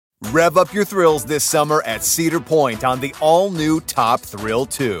Rev up your thrills this summer at Cedar Point on the all-new Top Thrill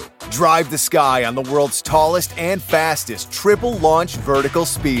 2. Drive the sky on the world's tallest and fastest triple-launch vertical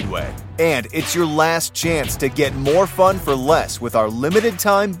speedway. And it's your last chance to get more fun for less with our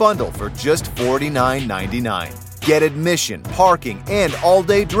limited-time bundle for just $49.99. Get admission, parking, and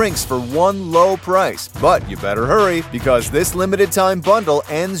all-day drinks for one low price. But you better hurry because this limited-time bundle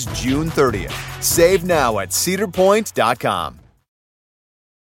ends June 30th. Save now at cedarpoint.com.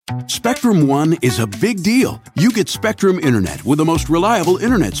 Spectrum One is a big deal. You get Spectrum Internet with the most reliable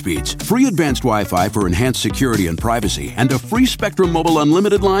internet speeds, free advanced Wi-Fi for enhanced security and privacy, and a free Spectrum Mobile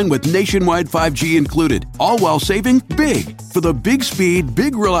Unlimited line with nationwide 5G included, all while saving big. For the big speed,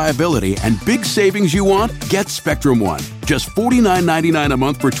 big reliability, and big savings you want, get Spectrum One. Just $49.99 a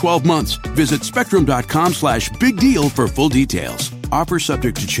month for 12 months. Visit spectrum.com/big deal for full details. Offer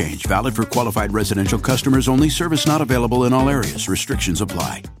subject to change. Valid for qualified residential customers only. Service not available in all areas. Restrictions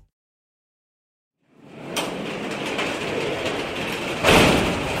apply.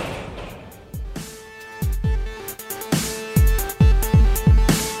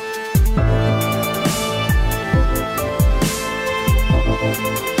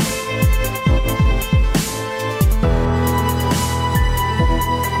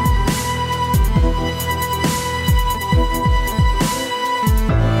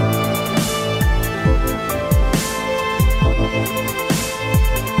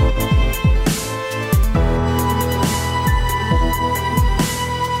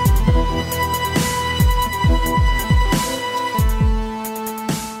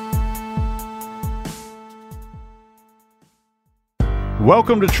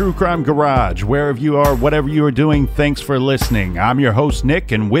 Welcome to True Crime Garage. Wherever you are, whatever you are doing, thanks for listening. I'm your host,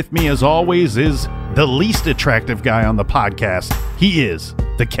 Nick, and with me, as always, is the least attractive guy on the podcast. He is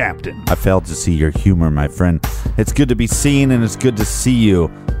the captain. I failed to see your humor, my friend. It's good to be seen, and it's good to see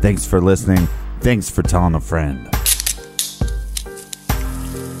you. Thanks for listening. Thanks for telling a friend.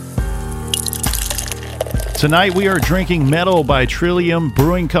 Tonight, we are drinking Metal by Trillium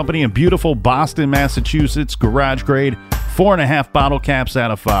Brewing Company in beautiful Boston, Massachusetts, garage grade. 4.5 bottle caps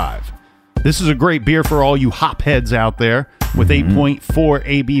out of 5. This is a great beer for all you hop heads out there. With 8.4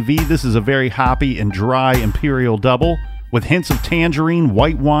 ABV, this is a very hoppy and dry imperial double with hints of tangerine,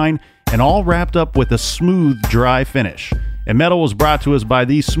 white wine, and all wrapped up with a smooth, dry finish. And Metal was brought to us by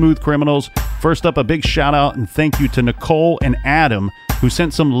these smooth criminals. First up, a big shout out and thank you to Nicole and Adam, who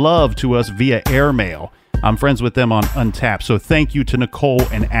sent some love to us via airmail. I'm friends with them on Untapped, so thank you to Nicole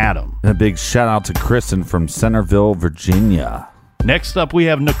and Adam. And a big shout out to Kristen from Centerville, Virginia. Next up, we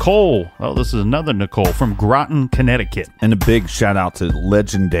have Nicole. Oh, this is another Nicole from Groton, Connecticut. And a big shout out to the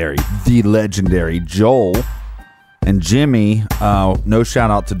legendary Joel. And Jimmy, no shout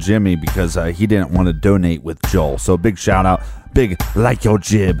out to Jimmy because he didn't want to donate with Joel. So big shout out, big like your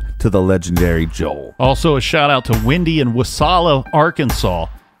jib to the legendary Joel. Also a shout out to Wendy in Wasalla, Arkansas.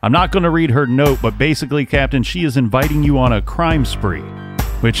 I'm not going to read her note, but basically, Captain, she is inviting you on a crime spree,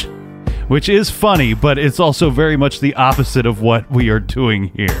 which is funny, but it's also very much the opposite of what we are doing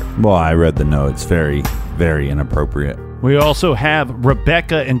here. Well, I read the note. It's very, very inappropriate. We also have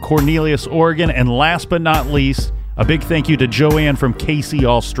Rebecca in Cornelius, Oregon, and last but not least, a big thank you to Joanne from Casey,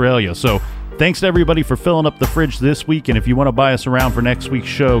 Australia. So thanks to everybody for filling up the fridge this week, and if you want to buy us around for next week's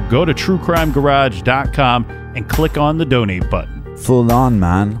show, go to truecrimegarage.com and click on the donate button. Full on,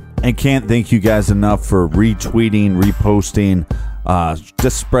 man. And can't thank you guys enough for retweeting, reposting,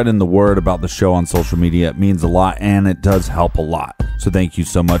 just spreading the word about the show on social media. It means a lot, and it does help a lot. So thank you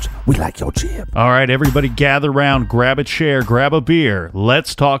so much. We like your jib. All right, everybody gather around, grab a chair, grab a beer.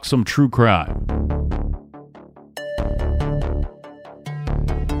 Let's talk some true crime.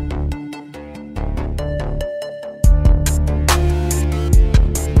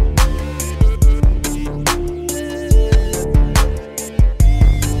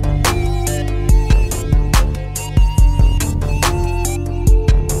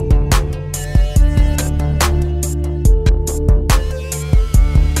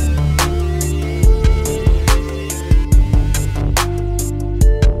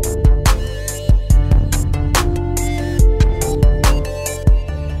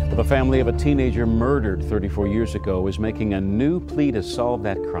 The family of a teenager murdered 34 years ago is making a new plea to solve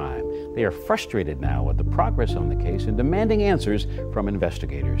that crime. They are frustrated now with the progress on the case and demanding answers from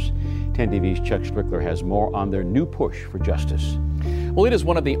investigators. 10 TV's Chuck Strickler has more on their new push for justice. Well, it is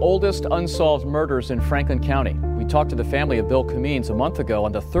one of the oldest unsolved murders in Franklin County. We talked to the family of Bill Comeans a month ago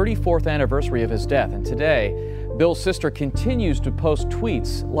on the 34th anniversary of his death, and today, Bill's sister continues to post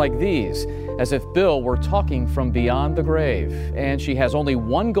tweets like these, as if Bill were talking from beyond the grave. And she has only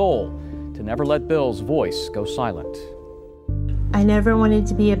one goal: to never let Bill's voice go silent. I never wanted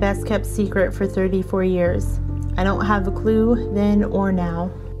to be a best-kept secret for 34 years. I don't have a clue then or now.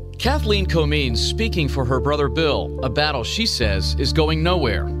 Kathleen Comeans speaking for her brother Bill, a battle she says is going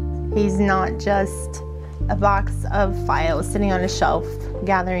nowhere. He's not just a box of files sitting on a shelf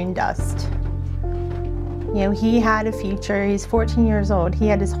gathering dust. You know, he had a future. He's 14 years old. He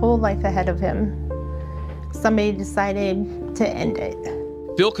had his whole life ahead of him. Somebody decided to end it.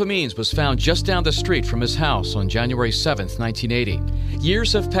 Bill Comeans was found just down the street from his house on January 7th, 1980.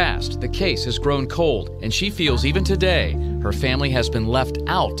 Years have passed, the case has grown cold, and she feels even today her family has been left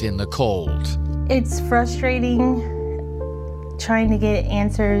out in the cold. It's frustrating trying to get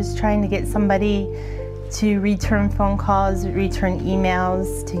answers, trying to get somebody to return phone calls, return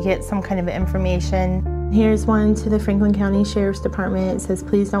emails, to get some kind of information. Here's one to the Franklin County Sheriff's Department. It says,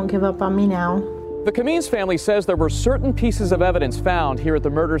 please don't give up on me now. The Comeans family says there were certain pieces of evidence found here at the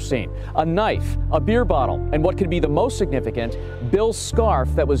murder scene. A knife, a beer bottle, and what could be the most significant, Bill's scarf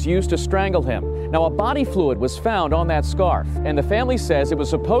that was used to strangle him. Now, a body fluid was found on that scarf, and the family says it was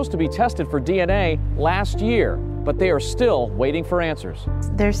supposed to be tested for DNA last year, but they are still waiting for answers.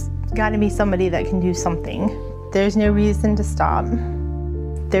 There's got to be somebody that can do something. There's no reason to stop.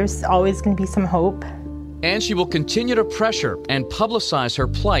 There's always going to be some hope. And she will continue to pressure and publicize her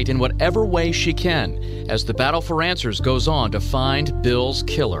plight in whatever way she can as the battle for answers goes on to find Bill's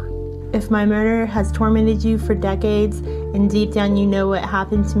killer. If my murder has tormented you for decades and deep down you know what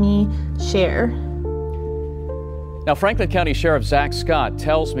happened to me, share. Now, Franklin County Sheriff Zach Scott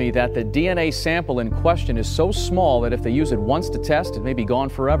tells me that the DNA sample in question is so small that if they use it once to test, it may be gone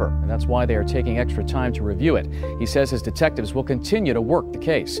forever. And that's why they are taking extra time to review it. He says his detectives will continue to work the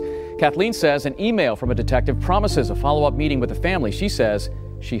case. Kathleen says an email from a detective promises a follow-up meeting with the family. She says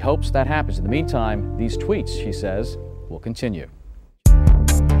she hopes that happens. In the meantime, these tweets, she says, will continue.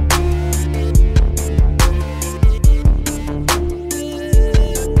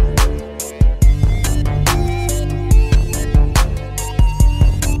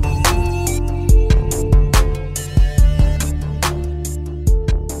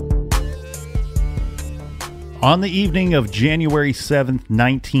 On the evening of January 7th,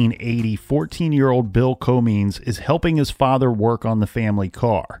 1980, 14-year-old Bill Comeans is helping his father work on the family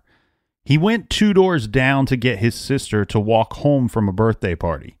car. He went 2 doors down to get his sister to walk home from a birthday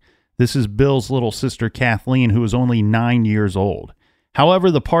party. This is Bill's little sister, Kathleen, who is only 9 years old. However,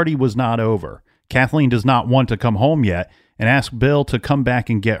 the party was not over. Kathleen does not want to come home yet and asks Bill to come back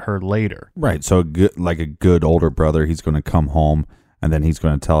and get her later. Right, so like a good older brother, he's going to come home. And then he's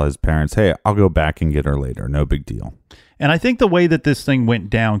going to tell his parents, hey, I'll go back and get her later. No big deal. And I think the way that this thing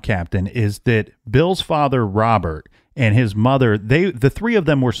went down, Captain, is that Bill's father, Robert, and his mother, the three of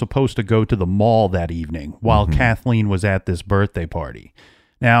them were supposed to go to the mall that evening while Kathleen was at this birthday party.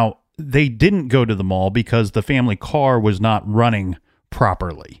 Now, they didn't go to the mall because the family car was not running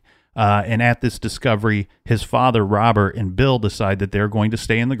properly. And at this discovery, his father, Robert, and Bill decide that they're going to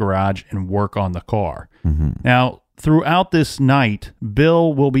stay in the garage and work on the car. Now, throughout this night,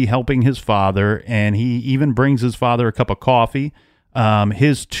 Bill will be helping his father, and he even brings his father a cup of coffee.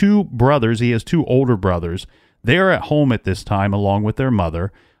 His 2 brothers, he has 2 older brothers, they're at home at this time along with their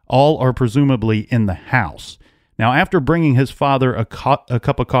mother. All are presumably in the house. Now, after bringing his father a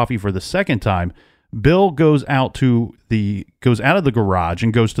cup of coffee for the second time, Bill goes out of the garage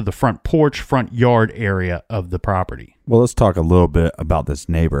and goes to the front porch, front yard area of the property. Well, let's talk a little bit about this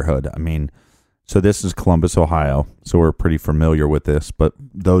neighborhood. I mean, so this is Columbus, Ohio, so we're pretty familiar with this. But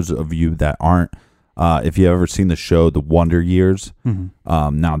those of you that aren't, if you've ever seen the show The Wonder Years,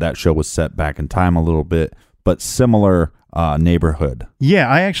 now that show was set back in time a little bit, but similar neighborhood. Yeah,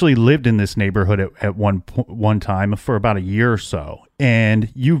 I actually lived in this neighborhood at one time for about a year or so,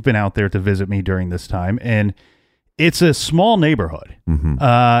 and you've been out there to visit me during this time, and it's a small neighborhood.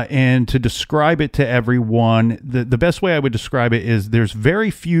 And to describe it to everyone, the best way I would describe it is there's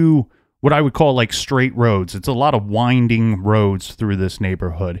very few what I would call like straight roads. It's a lot of winding roads through this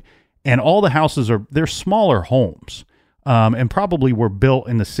neighborhood. And all the houses they're smaller homes, and probably were built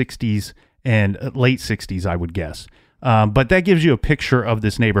in the 60s and late 60s, I would guess. But that gives you a picture of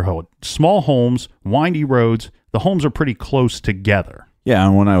this neighborhood. Small homes, windy roads. The homes are pretty close together. Yeah,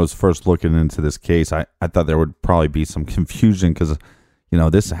 and when I was first looking into this case, I thought there would probably be some confusion because,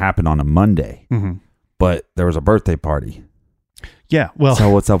 this happened on a Monday, but there was a birthday party. Yeah, well, so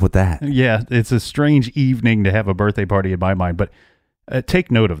what's up with that? Yeah, it's a strange evening to have a birthday party in my mind, but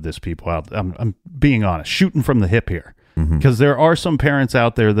take note of this, people. I'm being honest, shooting from the hip here, because there are some parents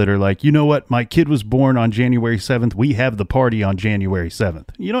out there that are like, you know what, my kid was born on January 7th. We have the party on January 7th.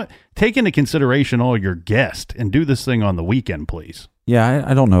 You know what? Take into consideration all your guests and do this thing on the weekend, please. Yeah,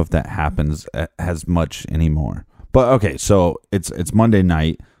 I don't know if that happens as much anymore. But okay, so it's Monday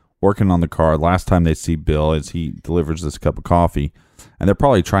night, working on the car. Last time they see Bill is he delivers this cup of coffee, and they're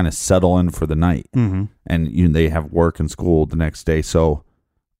probably trying to settle in for the night. Mm-hmm. And they have work and school the next day. So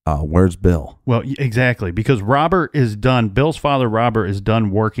where's Bill? Well, exactly, because Robert is done. Bill's father, Robert, is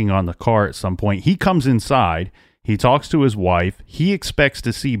done working on the car at some point. He comes inside. He talks to his wife. He expects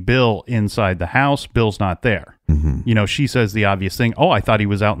to see Bill inside the house. Bill's not there. Mm-hmm. She says the obvious thing. Oh, I thought he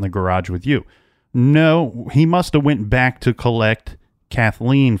was out in the garage with you. No, he must have went back to collect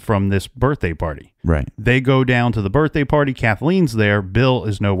Kathleen from this birthday party. Right. They go down to the birthday party. Kathleen's there. Bill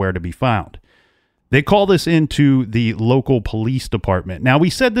is nowhere to be found. They call this into the local police department. Now, we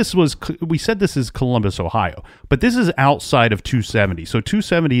said this is Columbus, Ohio, but this is outside of 270. So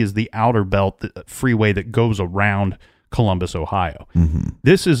 270 is the outer belt freeway that goes around Columbus, Ohio. Mm-hmm.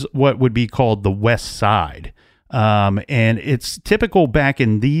 This is what would be called the West Side. And it's typical back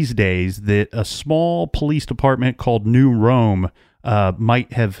in these days that a small police department called New Rome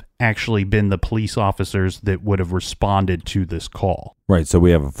might have actually been the police officers that would have responded to this call. Right, so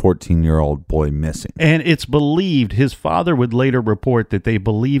we have a 14-year-old boy missing. And it's believed, his father would later report that they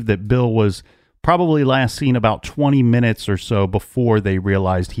believed that Bill was probably last seen about 20 minutes or so before they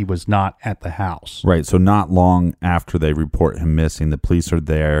realized he was not at the house. Right, so not long after they report him missing, the police are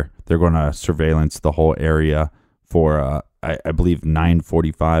there. They're going to surveillance the whole area for, I believe,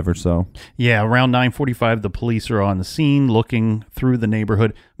 9:45 or so. Yeah, around 9:45, the police are on the scene looking through the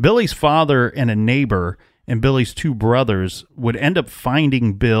neighborhood. Billy's father and a neighbor and Billy's two brothers would end up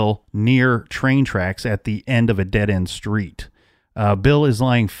finding Bill near train tracks at the end of a dead-end street. Bill is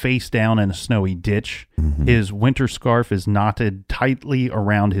lying face down in a snowy ditch. Mm-hmm. His winter scarf is knotted tightly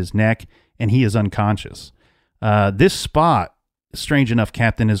around his neck, and he is unconscious. This spot, strange enough,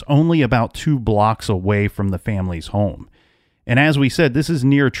 Captain, is only about 2 blocks away from the family's home. And as we said, this is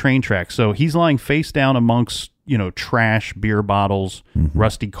near train tracks. So he's lying face down amongst, trash, beer bottles, mm-hmm.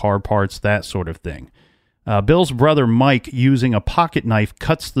 rusty car parts, that sort of thing. Bill's brother, Mike, using a pocket knife,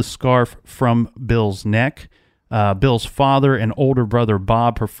 cuts the scarf from Bill's neck. Bill's father and older brother,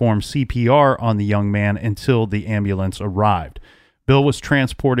 Bob, performed CPR on the young man until the ambulance arrived. Bill was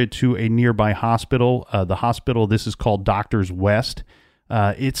transported to a nearby hospital. The hospital, this is called Doctors West.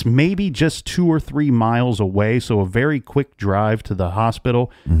 It's maybe just 2 or 3 miles away, so a very quick drive to the hospital.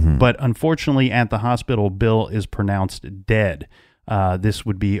 Mm-hmm. But unfortunately, at the hospital, Bill is pronounced dead. This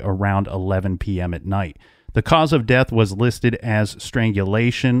would be around 11 p.m. at night. The cause of death was listed as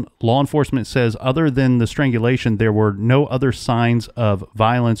strangulation. Law enforcement says other than the strangulation, there were no other signs of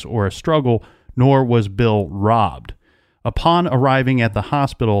violence or a struggle, nor was Bill robbed. Upon arriving at the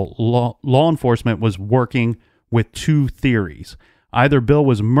hospital, law enforcement was working with 2 theories. Either Bill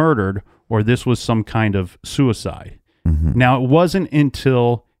was murdered or this was some kind of suicide. Mm-hmm. Now, it wasn't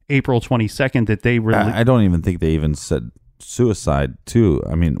until April 22nd that they released... I don't even think they even said suicide, too.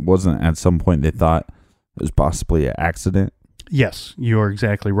 I mean, wasn't at some point they thought it was possibly an accident? Yes, you're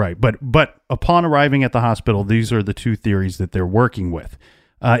exactly right. But upon arriving at the hospital, these are the 2 theories that they're working with.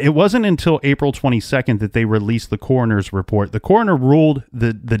 It wasn't until April 22nd that they released the coroner's report. The coroner ruled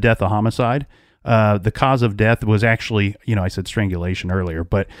the death a homicide. The cause of death was actually, I said strangulation earlier,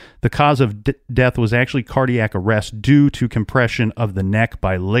 but the cause of death was actually cardiac arrest due to compression of the neck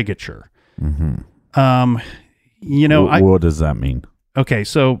by ligature. Mm-hmm. What does that mean? Okay,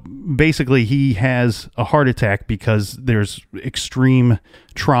 so basically he has a heart attack because there's extreme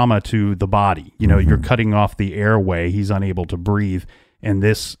trauma to the body. Mm-hmm. You're cutting off the airway. He's unable to breathe. And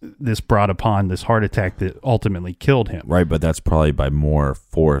this brought upon this heart attack that ultimately killed him. Right, but that's probably by more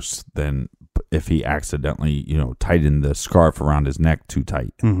force than if he accidentally, tightened the scarf around his neck too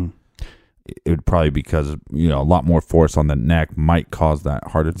tight. Mm-hmm. It would probably because, a lot more force on the neck might cause that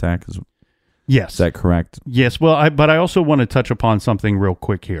heart attack. Yes. Is that correct? Yes. Well, but I also want to touch upon something real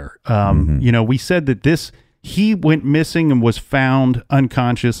quick here. We said that he went missing and was found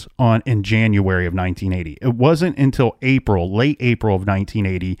unconscious in January of 1980. It wasn't until late April of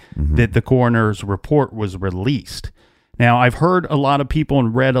 1980, mm-hmm. that the coroner's report was released. Now, I've heard a lot of people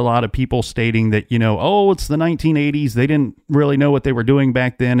and read a lot of people stating that, it's the 1980s. They didn't really know what they were doing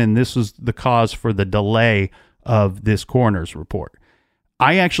back then, and this was the cause for the delay of this coroner's report.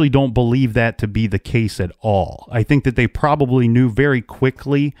 I actually don't believe that to be the case at all. I think that they probably knew very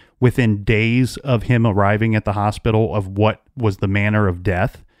quickly, within days of him arriving at the hospital, of what was the manner of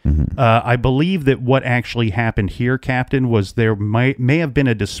death. Mm-hmm. I believe that what actually happened here, Captain, was there may have been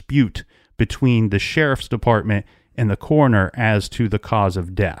a dispute between the sheriff's department and the coroner as to the cause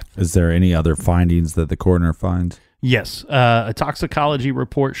of death. Is there any other findings that the coroner finds? Yes. A toxicology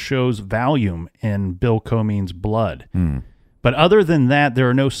report shows Valium in Bill Comeans' blood. But other than that, there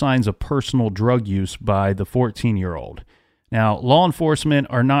are no signs of personal drug use by the 14-year-old. Now, law enforcement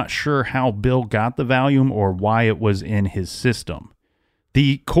are not sure how Bill got the Valium or why it was in his system.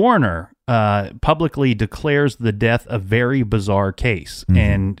 The coroner publicly declares the death a very bizarre case,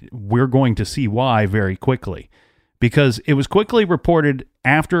 and we're going to see why very quickly. Because it was quickly reported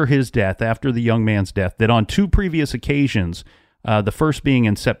after his death, after the young man's death, that on 2 previous occasions, the first being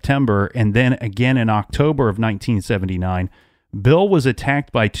in September and then again in October of 1979, Bill was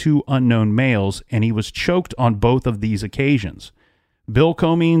attacked by 2 unknown males, and he was choked on both of these occasions. Bill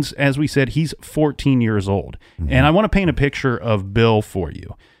Comeans, as we said, he's 14 years old. And I want to paint a picture of Bill for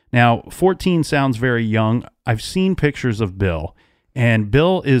you. Now, 14 sounds very young. I've seen pictures of Bill, and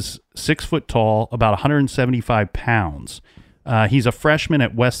Bill is 6 foot tall, about 175 pounds. He's a freshman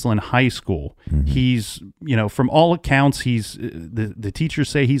at Westland High School. He's, from all accounts, he's the teachers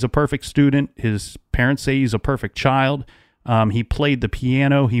say he's a perfect student. His parents say he's a perfect child. He played the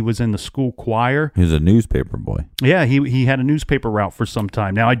piano. He was in the school choir. He was a newspaper boy. Yeah, he had a newspaper route for some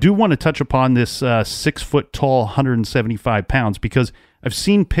time. Now, I do want to touch upon this 6 foot tall, 175 pounds, because I've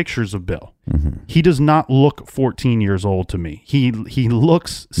seen pictures of Bill. He does not look 14 years old to me. He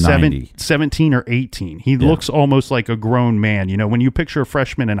looks 17 or 18. He looks almost like a grown man. When you picture a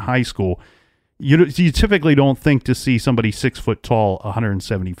freshman in high school, you typically don't think to see somebody 6 foot tall,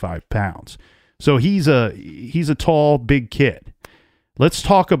 175 pounds. So he's a tall, big kid. Let's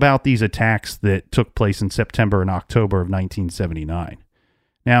talk about these attacks that took place in September and October of 1979.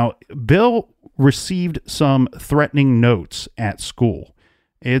 Now, Bill received some threatening notes at school.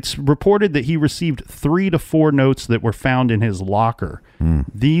 It's reported that he received 3 to 4 notes that were found in his locker.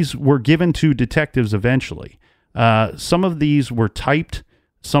 These were given to detectives eventually. Some of these were typed,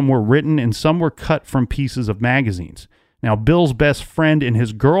 some were written, and some were cut from pieces of magazines. Now, Bill's best friend and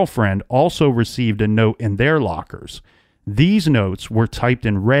his girlfriend also received a note in their lockers. These notes were typed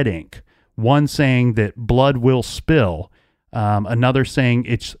in red ink, one saying that blood will spill, another saying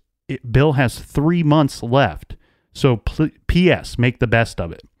Bill has 3 months left, so P.S., make the best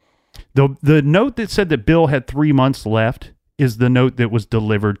of it. The note that said that Bill had 3 months left is the note that was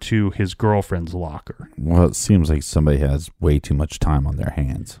delivered to his girlfriend's locker. Well, it seems like somebody has way too much time on their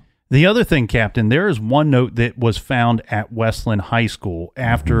hands. The other thing, Captain, there is one note that was found at Westland High School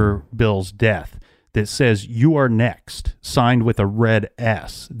after Bill's death that says, "You are next," signed with a red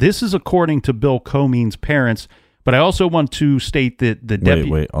S. This is according to Bill Comeans' parents, but I also want to state that the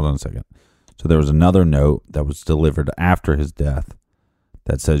deputy... Wait, hold on a second. So there was another note that was delivered after his death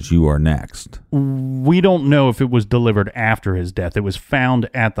that says, "You are next." We don't know if it was delivered after his death. It was found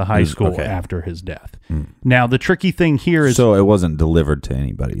at the high school after his death. Now, the tricky thing here is... So it wasn't delivered to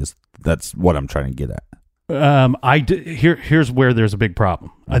anybody. That's what I'm trying to get at. Here's where there's a big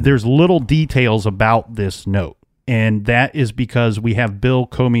problem. There's little details about this note, and that is because we have Bill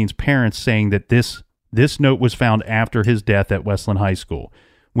Comeans' parents saying that this note was found after his death at Westland High School.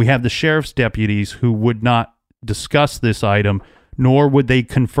 We have the sheriff's deputies who would not discuss this item, nor would they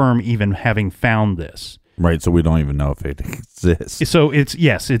confirm even having found this. Right, so we don't even know if it exists. So it's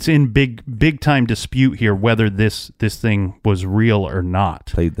in big time dispute here whether this thing was real or not.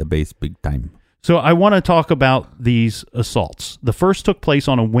 Played the bass big time. So I want to talk about these assaults. The first took place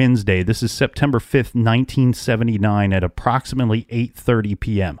on a Wednesday. This is September 5th, 1979 at approximately 8:30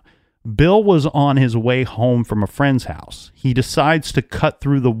 p.m. Bill was on his way home from a friend's house. He decides to cut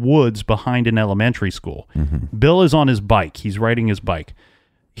through the woods behind an elementary school. Bill is on his bike. He's riding his bike.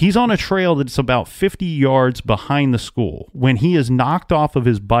 He's on a trail that's about 50 yards behind the school when he is knocked off of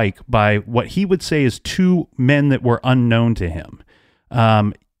his bike by what he would say is 2 men that were unknown to him.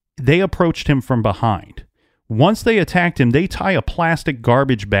 They approached him from behind. Once they attacked him, they tie a plastic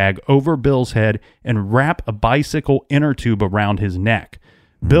garbage bag over Bill's head and wrap a bicycle inner tube around his neck.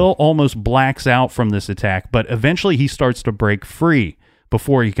 Bill almost blacks out from this attack, but eventually he starts to break free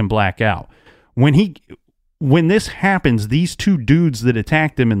before he can black out. When this happens, these 2 dudes that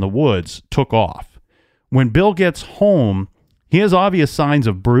attacked him in the woods took off. When Bill gets home, he has obvious signs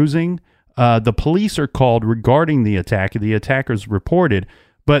of bruising. The police are called regarding the attack. The attackers reported,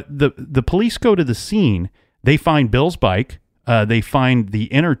 but the police go to the scene. They find Bill's bike, they find the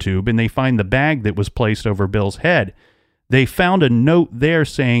inner tube, and they find the bag that was placed over Bill's head. They found a note there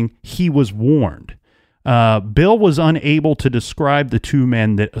saying he was warned. Bill was unable to describe the 2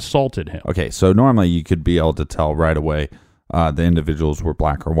 men that assaulted him. Okay, so normally you could be able to tell right away the individuals were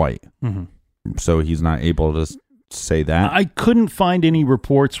black or white. So he's not able to say that? I couldn't find any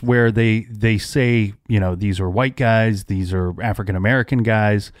reports where they say, these are white guys, these are African-American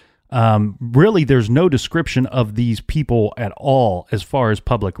guys. Really, there's no description of these people at all as far as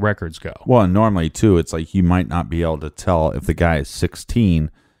public records go. Well, and normally, too, it's like you might not be able to tell if the guy is 16,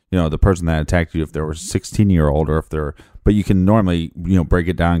 the person that attacked you, if they were 16-year-old or if they're, but you can normally, break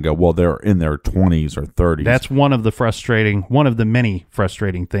it down and go, well, they're in their 20s or 30s. That's one of the many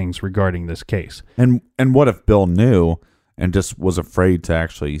frustrating things regarding this case. And what if Bill knew and just was afraid to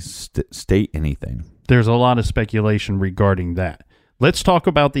actually state anything? There's a lot of speculation regarding that. Let's talk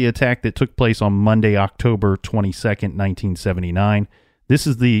about the attack that took place on Monday, October 22nd, 1979. This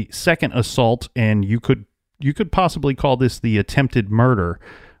is the second assault, and you could possibly call this the attempted murder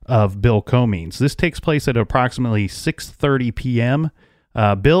of Bill Comeans. This takes place at approximately 6:30 p.m.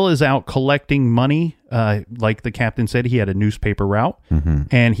 Bill is out collecting money. Like the captain said, he had a newspaper route,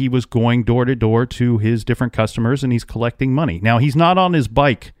 and he was going door to door to his different customers, and he's collecting money. Now, he's not on his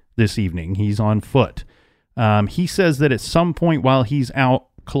bike this evening. He's on foot. He says that at some point while he's out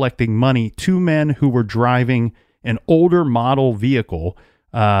collecting money, two men who were driving an older model vehicle,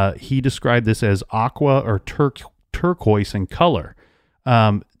 he described this as aqua or turquoise in color.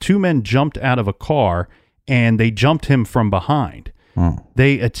 Two men jumped out of a car and they jumped him from behind.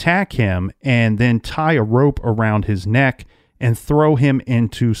 They attack him and then tie a rope around his neck and throw him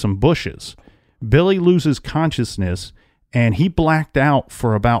into some bushes. Billy loses consciousness and he blacked out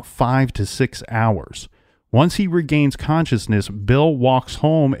for about 5 to 6 hours. Once he regains consciousness, Bill walks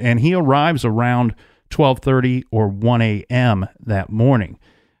home and he arrives around 12:30 or 1 a.m. that morning.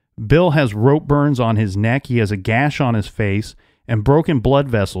 Bill has rope burns on his neck. He has a gash on his face and broken blood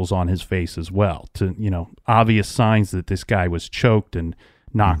vessels on his face as well, to, obvious signs that this guy was choked and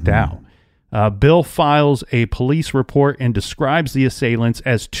knocked out. Bill files a police report and describes the assailants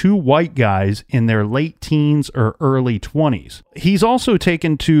as two white guys in their late teens or early 20s. He's also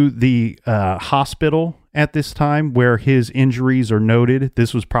taken to the hospital at this time where his injuries are noted.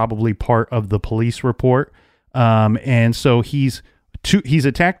 This was probably part of the police report. And so he's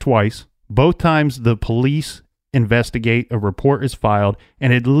attacked twice. Both times the police investigate, a report is filed,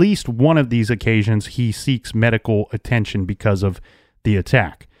 and at least one of these occasions he seeks medical attention because of the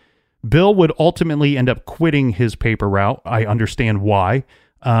attack. Bill would ultimately end up quitting his paper route. I understand why.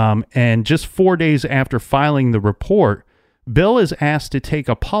 And just 4 days after filing the report, Bill is asked to take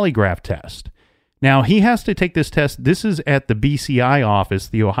a polygraph test. Now, he has to take this test. This is at the BCI office,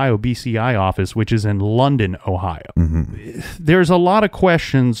 the Ohio BCI office, which is in London, Ohio. There's a lot of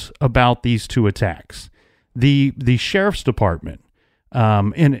questions about these two attacks. The sheriff's department,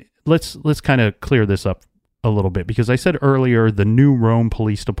 and let's kind of clear this up a little bit, because I said earlier the New Rome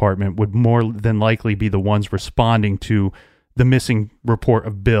Police Department would more than likely be the ones responding to the missing report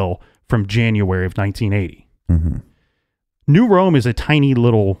of Bill from January of 1980. New Rome is a tiny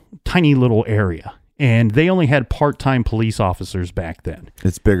little area, and they only had part-time police officers back then.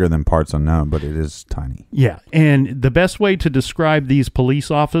 It's bigger than parts unknown, but it is tiny. Yeah, and the best way to describe these police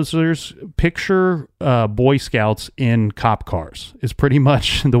officers, picture Boy Scouts in cop cars, is pretty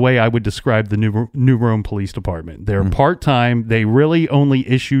much the way I would describe the New Rome Police Department. They're part-time. They really only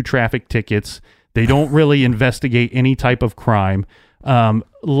issue traffic tickets. They don't really investigate any type of crime.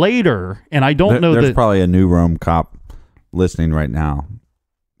 Later, and I don't know there's probably a New Rome cop listening right now,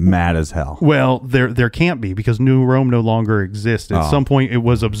 mad as hell. Well, there can't be, because New Rome no longer exists. At some point, it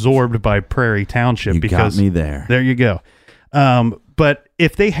was absorbed by Prairie Township. You got me there. There you go. But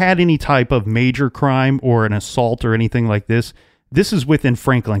if they had any type of major crime or an assault or anything like this, this is within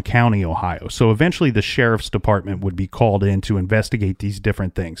Franklin County, Ohio. So eventually the sheriff's department would be called in to investigate these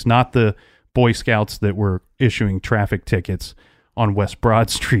different things, not the Boy Scouts that were issuing traffic tickets on West Broad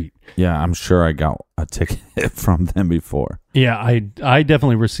Street. Yeah, I'm sure I got a ticket from them before. Yeah, I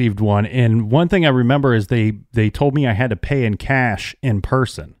definitely received one. And one thing I remember is they told me I had to pay in cash in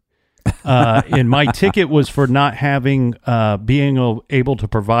person. And my ticket was for not having being able to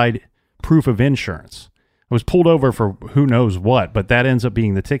provide proof of insurance. I was pulled over for who knows what, but that ends up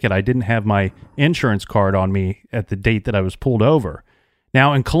being the ticket. I didn't have my insurance card on me at the date that I was pulled over.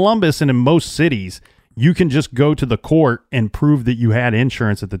 Now, in Columbus and in most cities, you can just go to the court and prove that you had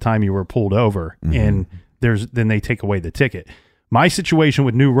insurance at the time you were pulled over, and then they take away the ticket. My situation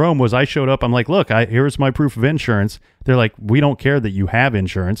with New Rome was I showed up. I'm like, look, here's my proof of insurance. They're like, we don't care that you have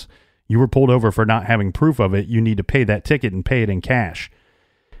insurance. You were pulled over for not having proof of it. You need to pay that ticket and pay it in cash.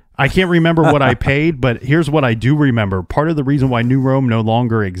 I can't remember what I paid, but here's what I do remember. Part of the reason why New Rome no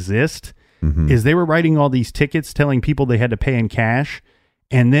longer exists is they were writing all these tickets telling people they had to pay in cash,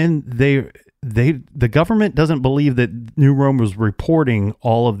 and then the government doesn't believe that New Rome was reporting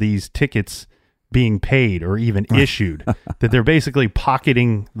all of these tickets being paid or even issued, that they're basically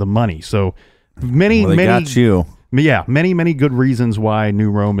pocketing the money. So many got you. Yeah, many good reasons why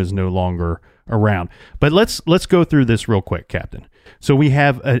New Rome is no longer around. But let's go through this real quick, Captain. So we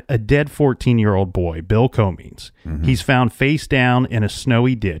have a dead 14-year-old boy, Bill Comeans. Mm-hmm. He's found face down in a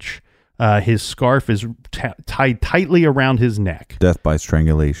snowy ditch. His scarf is tied tightly around his neck. Death by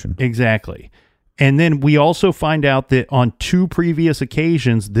strangulation. Exactly. And then we also find out that on 2 previous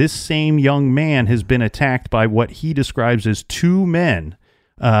occasions, this same young man has been attacked by what he describes as 2 men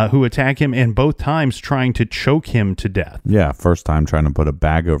who attack him, and both times trying to choke him to death. Yeah, first time trying to put a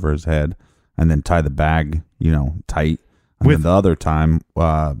bag over his head and then tie the bag, tight. And then the other time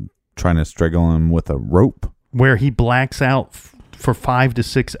trying to strangle him with a rope. Where he blacks out for 5 to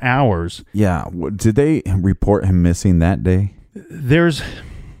 6 hours. Yeah. Did they report him missing that day?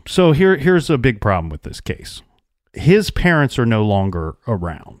 So here's a big problem with this case. His parents are no longer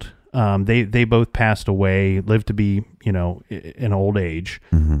around. They both passed away, lived to be, an old age.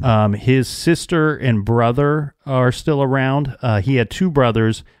 Mm-hmm. His sister and brother are still around. He had 2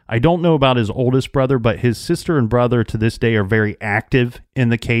 brothers. I don't know about his oldest brother, but his sister and brother to this day are very active in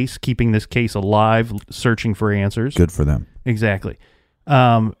the case, keeping this case alive, searching for answers. Good for them. Exactly.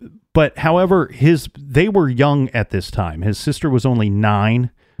 But however, they were young at this time. His sister was only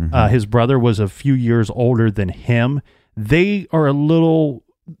 9. Mm-hmm. His brother was a few years older than him. They're a little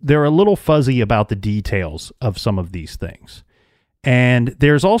fuzzy about the details of some of these things. And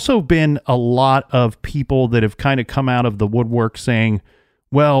there's also been a lot of people that have kind of come out of the woodwork saying,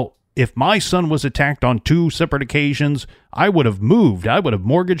 well, if my son was attacked on 2 separate occasions, I would have moved. I would have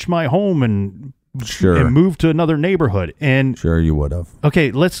mortgaged my home and moved to another neighborhood. And sure, you would have.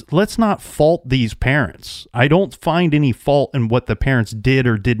 Okay, let's not fault these parents. I don't find any fault in what the parents did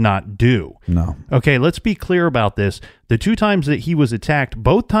or did not do. No. Okay, let's be clear about this. The 2 times that he was attacked,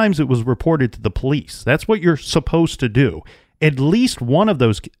 both times it was reported to the police. That's what you're supposed to do. At least one of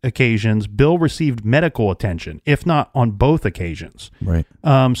those occasions, Bill received medical attention, if not on both occasions. Right.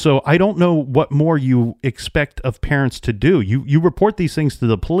 So I don't know what more you expect of parents to do. You report these things to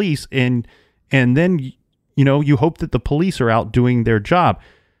the police, and then you hope that the police are out doing their job.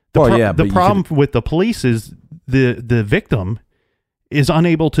 The problem with the police is the victim is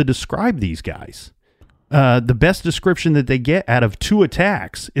unable to describe these guys. The best description that they get out of 2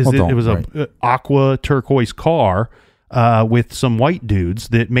 attacks is that it was a aqua turquoise car with some white dudes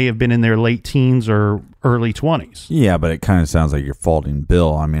that may have been in their late teens or early 20s. Yeah, but it kind of sounds like you're faulting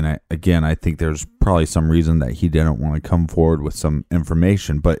Bill. I mean, I think there's probably some reason that he didn't want to come forward with some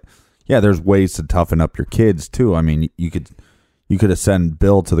information. But yeah, there's ways to toughen up your kids too. I mean, you could have sent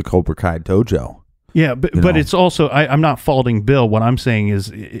Bill to the Cobra Kai dojo. Yeah, but it's also, I'm not faulting Bill. What I'm saying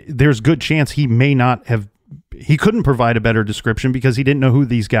is there's good chance he may not have, he couldn't provide a better description because he didn't know who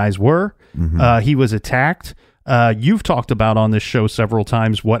these guys were. Mm-hmm. He was attacked. You've talked about on this show several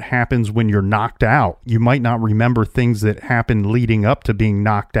times what happens when you're knocked out. You might not remember things that happened leading up to being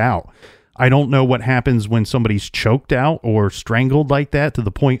knocked out. I don't know what happens when somebody's choked out or strangled like that to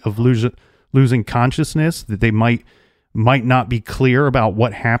the point of losing consciousness, that they might not be clear about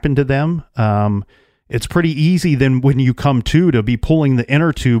what happened to them. It's pretty easy then when you come to be pulling the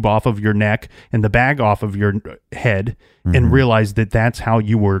inner tube off of your neck and the bag off of your head, mm-hmm. and realize that that's how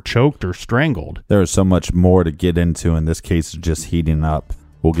you were choked or strangled. There is so much more to get into, and this case is just heating up.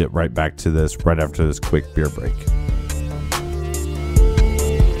 We'll get right back to this right after this quick beer break.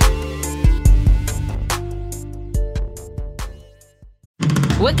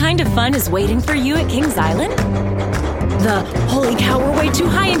 What kind of fun is waiting for you at Kings Island? The holy cow, we're way too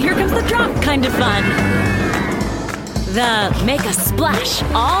high and here comes the drop kind of fun. The make a splash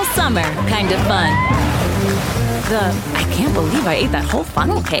all summer kind of fun. The I can't believe I ate that whole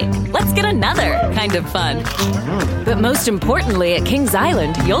funnel cake. Let's get another kind of fun. But most importantly, at Kings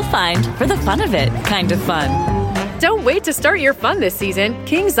Island, you'll find for the fun of it kind of fun. Don't wait to start your fun this season.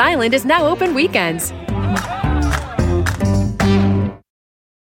 Kings Island is now open weekends.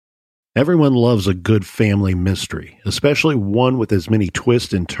 Everyone loves a good family mystery, especially one with as many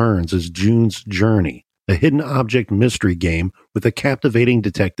twists and turns as June's Journey, a hidden object mystery game with a captivating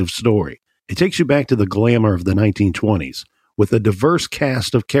detective story. It takes you back to the glamour of the 1920s with a diverse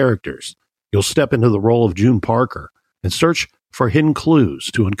cast of characters. You'll step into the role of June Parker and search for hidden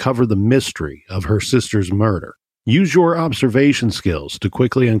clues to uncover the mystery of her sister's murder. Use your observation skills to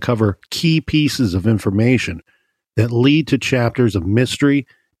quickly uncover key pieces of information that lead to chapters of mystery,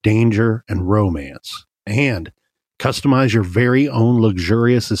 danger, and romance. And customize your very own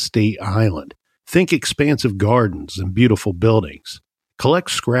luxurious estate island. Think expansive gardens and beautiful buildings. Collect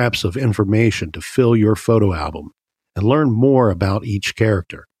scraps of information to fill your photo album and learn more about each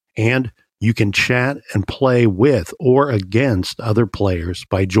character. And you can chat and play with or against other players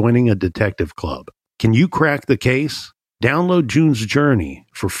by joining a detective club. Can you crack the case? Download June's Journey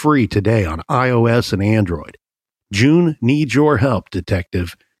for free today on iOS and Android. June needs your help,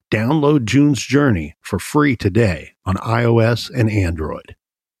 detective. Download June's Journey for free today on iOS and Android.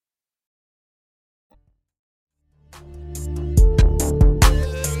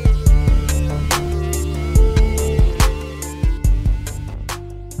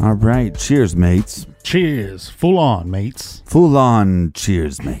 All right. Cheers, mates. Cheers. Full on, mates. Full on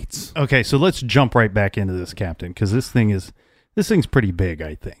cheers, mates. Okay, so let's jump right back into this, Captain, because this thing's pretty big,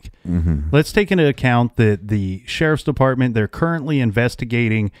 I think. Mm-hmm. Let's take into account that the sheriff's department, they're currently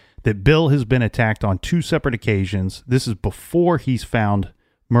investigating that Bill has been attacked on 2 separate occasions. This is before he's found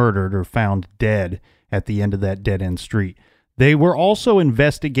murdered or found dead at the end of that dead-end street. They were also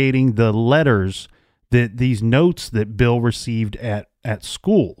investigating the letters, these notes that Bill received at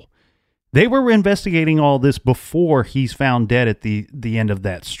school. They were investigating all this before he's found dead at the end of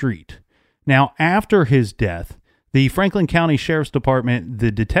that street. Now, after his death, the Franklin County Sheriff's Department, the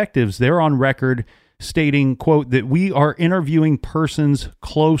detectives, they're on record stating, quote, that we are interviewing persons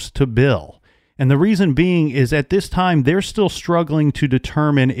close to Bill. And the reason being is at this time, they're still struggling to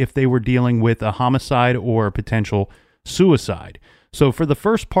determine if they were dealing with a homicide or a potential suicide. So for the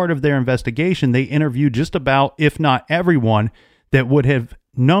first part of their investigation, they interviewed just about, if not everyone, that would have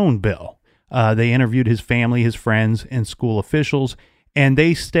known Bill. They interviewed his family, his friends, and school officials, and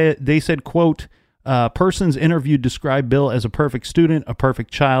they said, quote, persons interviewed describe Bill as a perfect student, a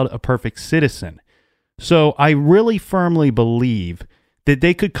perfect child, a perfect citizen. So I really firmly believe that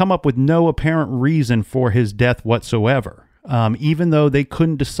they could come up with no apparent reason for his death whatsoever. Even though they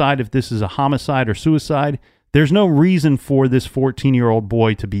couldn't decide if this is a homicide or suicide, there's no reason for this 14-year-old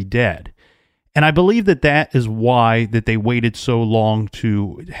boy to be dead. And I believe that is why that they waited so long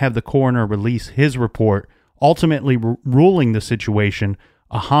to have the coroner release his report, ultimately ruling the situation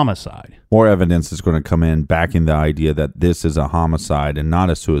a homicide. More evidence is going to come in backing the idea that this is a homicide and not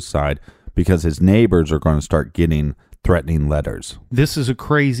a suicide, because his neighbors are going to start getting threatening letters. This is a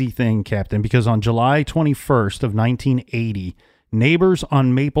crazy thing, Captain, because on July 21st of 1980, neighbors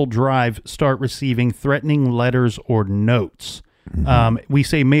on Maple Drive start receiving threatening letters or notes. Mm-hmm. We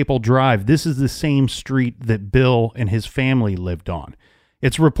say Maple Drive. This is the same street that Bill and his family lived on.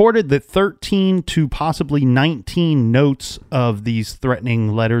 It's reported that 13 to possibly 19 notes of these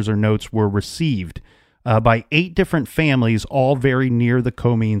threatening letters or notes were received by 8 different families, all very near the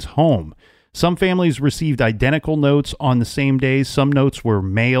Comeans' home. Some families received identical notes on the same days. Some notes were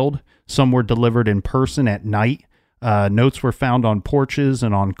mailed. Some were delivered in person at night. Notes were found on porches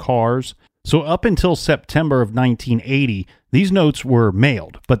and on cars. So up until September of 1980, these notes were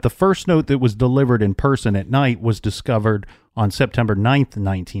mailed, but the first note that was delivered in person at night was discovered on September 9th,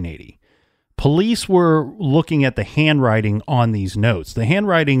 1980. Police were looking at the handwriting on these notes. The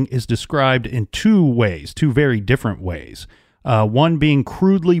handwriting is described in 2 ways, 2 very different ways. One being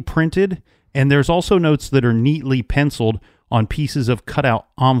crudely printed, and there's also notes that are neatly penciled on pieces of cutout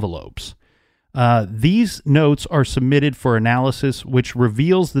envelopes. These notes are submitted for analysis, which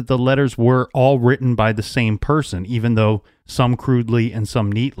reveals that the letters were all written by the same person, even though some crudely and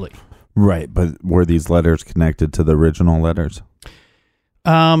some neatly. Right, but were these letters connected to the original letters?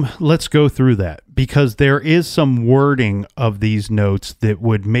 Let's go through that, because there is some wording of these notes that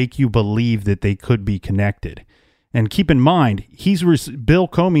would make you believe that they could be connected. And keep in mind, Bill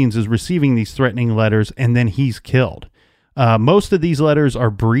Comeans is receiving these threatening letters, and then he's killed. Most of these letters are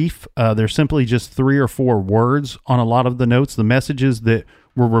brief. They're simply just 3 or 4 words on a lot of the notes. The messages that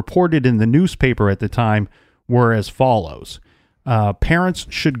were reported in the newspaper at the time were as follows. Parents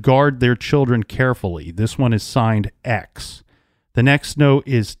should guard their children carefully. This one is signed X. The next note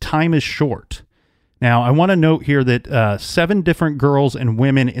is time is short. Now, I want to note here that 7 different girls and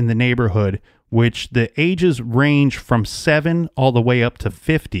women in the neighborhood, which the ages range from 7 all the way up to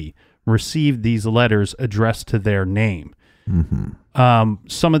 50, received these letters addressed to their name. Mm-hmm.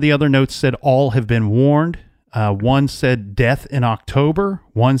 Some of the other notes said all have been warned. One said death in October.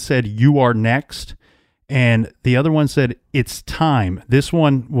 One said you are next. And the other one said it's time. This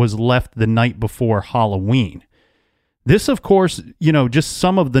one was left the night before Halloween. This, of course, just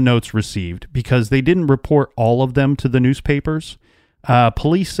some of the notes received, because they didn't report all of them to the newspapers.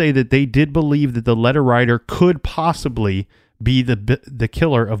 Police say that they did believe that the letter writer could possibly be the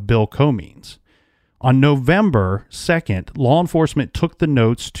killer of Bill Comeans. On November 2nd, law enforcement took the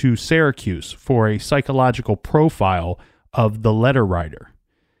notes to Syracuse for a psychological profile of the letter writer.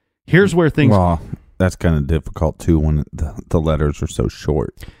 Here's where things... Well, that's kind of difficult, too, when the letters are so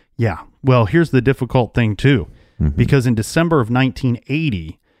short. Yeah. Well, here's the difficult thing, too. Mm-hmm. Because in December of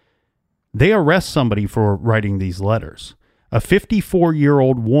 1980, they arrest somebody for writing these letters. A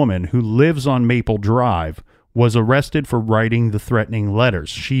 54-year-old woman who lives on Maple Drive was arrested for writing the threatening letters.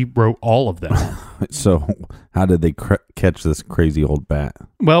 She wrote all of them. So how did they catch this crazy old bat?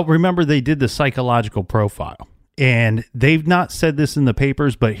 Well, remember, they did the psychological profile. And they've not said this in the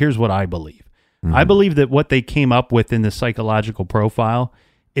papers, but here's what I believe. I believe that what they came up with in the psychological profile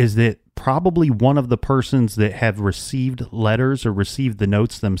is that probably one of the persons that have received letters or received the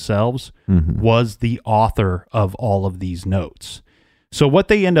notes themselves was the author of all of these notes. So what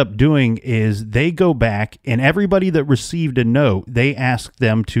they end up doing is they go back, and everybody that received a note, they ask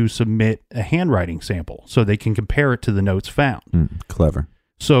them to submit a handwriting sample so they can compare it to the notes found. Clever.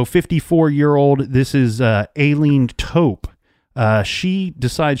 So 54-year-old, this is Aileen Tope. She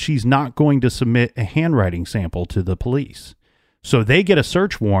decides she's not going to submit a handwriting sample to the police. So they get a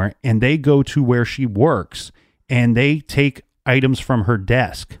search warrant, and they go to where she works, and they take items from her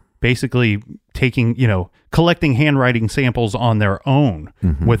desk, basically collecting handwriting samples on their own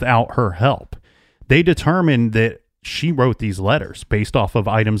without her help. They determined that she wrote these letters based off of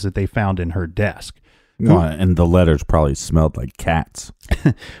items that they found in her desk. Well, and the letters probably smelled like cats.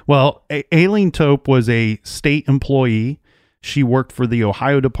 Well, Aileen Tope was a state employee. She worked for the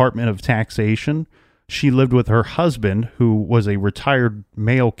Ohio Department of Taxation. She lived with her husband, who was a retired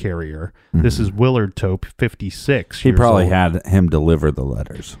mail carrier. This is Willard Tope, 56. He probably had him deliver the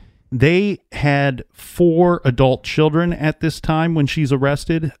letters. They had 4 adult children at this time when she's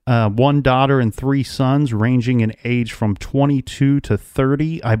arrested, 1 daughter and 3 sons ranging in age from 22 to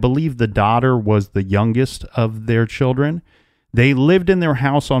 30. I believe the daughter was the youngest of their children. They lived in their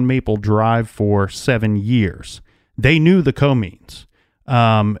house on Maple Drive for 7 years. They knew the Comeans.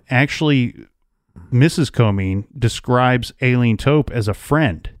 Actually, Mrs. Comeen describes Aileen Tope as a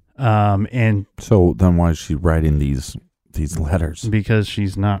friend. And so then why is she writing these letters? Because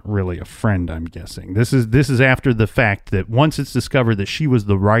she's not really a friend, I'm guessing. This is after the fact that once it's discovered that she was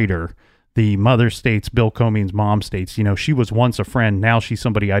the writer, the mother states, Bill Comean's mom states, she was once a friend. Now she's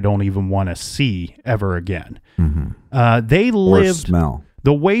somebody I don't even want to see ever again. They lived or smell.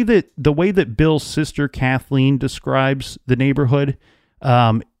 The way that Bill's sister Kathleen describes the neighborhood.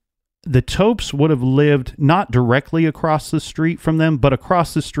 The Topes would have lived not directly across the street from them, but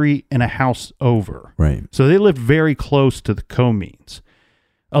across the street in a house over. Right. So they lived very close to the Comeans.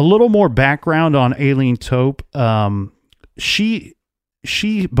 A little more background on Aileen Tope. She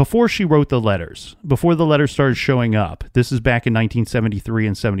before she wrote the letters, before the letters started showing up, this is back in 1973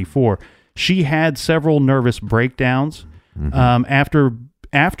 and 74, she had several nervous breakdowns.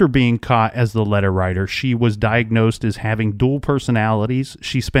 After being caught as the letter writer, she was diagnosed as having dual personalities.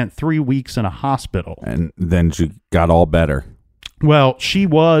 She spent 3 weeks in a hospital. And then she got all better. Well, she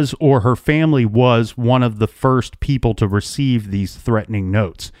was, or her family was, one of the first people to receive these threatening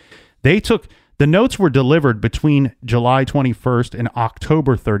notes. The notes were delivered between July 21st and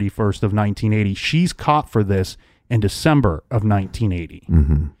October 31st of 1980. She's caught for this in December of 1980.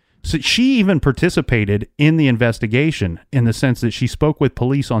 So she even participated in the investigation in the sense that she spoke with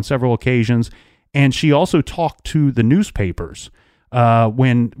police on several occasions, and she also talked to the newspapers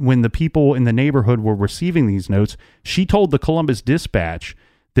when the people in the neighborhood were receiving these notes. She told the Columbus Dispatch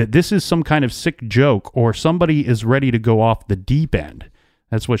that this is some kind of sick joke or somebody is ready to go off the deep end.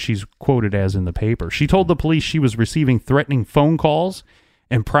 That's what she's quoted as in the paper. She told the police she was receiving threatening phone calls,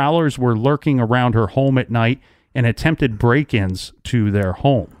 and prowlers were lurking around her home at night and attempted break-ins to their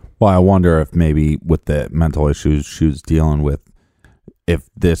home. Well, I wonder if maybe with the mental issues she was dealing with, if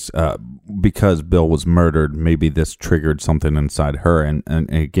this, because Bill was murdered, maybe this triggered something inside her. And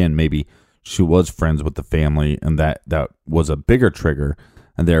again, maybe she was friends with the family and that was a bigger trigger.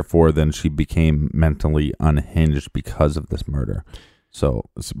 And therefore, then she became mentally unhinged because of this murder. So,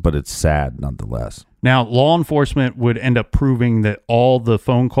 but it's sad nonetheless. Now, law enforcement would end up proving that all the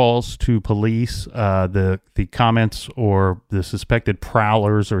phone calls to police, the comments or the suspected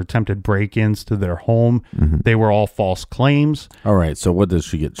prowlers or attempted break-ins to their home, they were all false claims. All right. So what does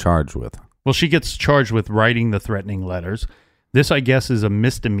she get charged with? Well, she gets charged with writing the threatening letters. This, I guess, is a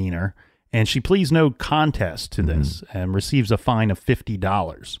misdemeanor, and she pleads no contest to this and receives a fine of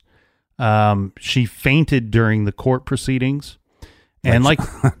 $50. She fainted during the court proceedings. And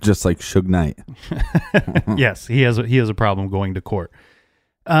just like Suge Knight. Yes, he has a problem going to court.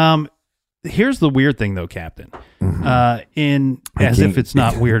 Here's the weird thing, though, Captain. If it's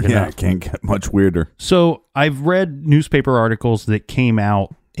not weird enough. Yeah, it can't get much weirder. So I've read newspaper articles that came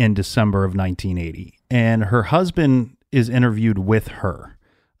out in December of 1980, and her husband is interviewed with her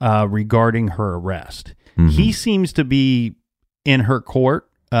regarding her arrest. He seems to be in her court.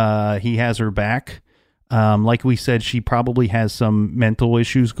 He has her back. Like we said, she probably has some mental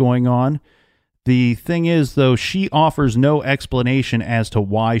issues going on. The thing is, though, she offers no explanation as to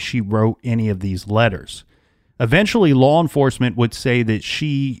why she wrote any of these letters. Eventually, law enforcement would say that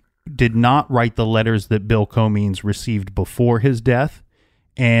she did not write the letters that Bill Comeans received before his death,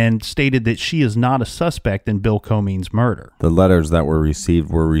 and stated that she is not a suspect in Bill Comeans' murder. The letters that were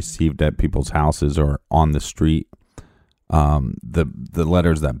received at people's houses or on the street. The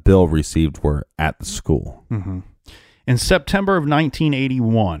letters that Bill received were at the school. Mm-hmm. In September of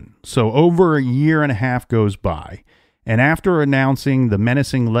 1981, so over a year and a half goes by, and after announcing the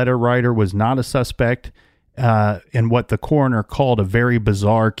menacing letter writer was not a suspect in what the coroner called a very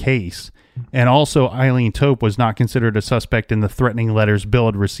bizarre case, and also Eileen Tope was not considered a suspect in the threatening letters Bill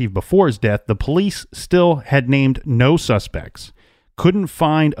had received before his death, the police still had named no suspects, couldn't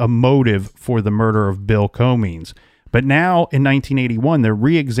find a motive for the murder of Bill Comeans. But now, in 1981, they're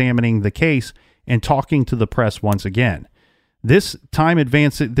re-examining the case and talking to the press once again. This time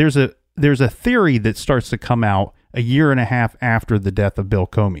advanced, there's a theory that starts to come out a year and a half after the death of Bill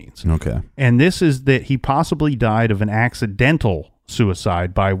Comeans. Okay. And this is that he possibly died of an accidental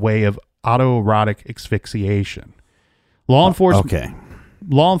suicide by way of autoerotic asphyxiation. Law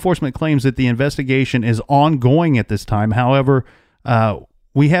enforcement claims that the investigation is ongoing at this time. However,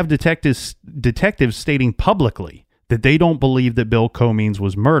 we have detectives stating publicly that they don't believe that Bill Comeans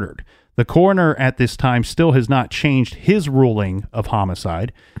was murdered. The coroner at this time still has not changed his ruling of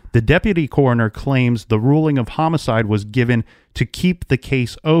homicide. The deputy coroner claims the ruling of homicide was given to keep the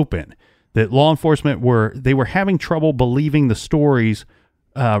case open, that law enforcement were having trouble believing the stories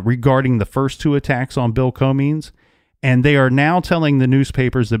regarding the first two attacks on Bill Comeans, and they are now telling the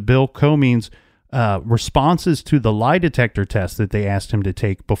newspapers that Bill Comeans' responses to the lie detector test that they asked him to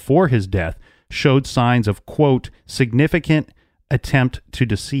take before his death showed signs of, quote, significant attempt to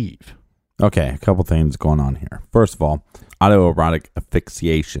deceive. Okay, a couple things going on here. First of all, autoerotic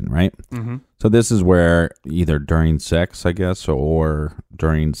asphyxiation, right? Mm-hmm. So this is where either during sex, I guess, or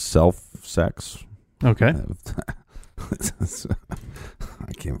during self-sex. Okay.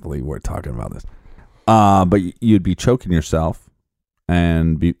 I can't believe we're talking about this. But you'd be choking yourself,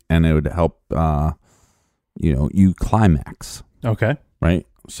 and it would help, you climax. Okay. Right?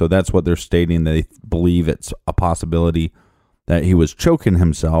 So that's what they're stating. They believe it's a possibility that he was choking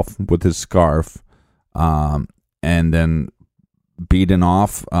himself with his scarf, and then beaten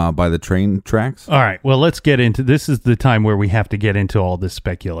off by the train tracks. All right. Well, let's get into this. Is the time where we have to get into all this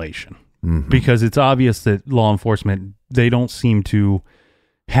speculation, because it's obvious that law enforcement, they don't seem to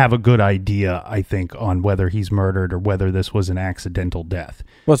have a good idea, I think, on whether he's murdered or whether this was an accidental death.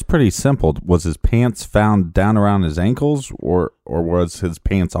 Well, it's pretty simple. Was his pants found down around his ankles, or was his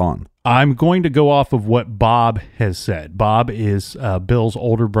pants on? I'm going to go off of what Bob has said. Bob is Bill's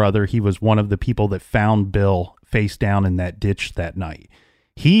older brother. He was one of the people that found Bill face down in that ditch that night.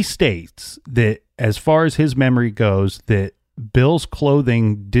 He states that, as far as his memory goes, that Bill's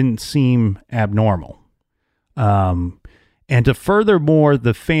clothing didn't seem abnormal. And to furthermore,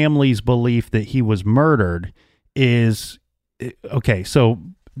 the family's belief that he was murdered is, okay, so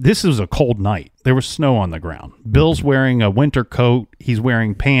this was a cold night. There was snow on the ground. Bill's wearing a winter coat. He's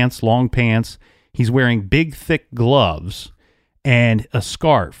wearing pants, long pants. He's wearing big, thick gloves and a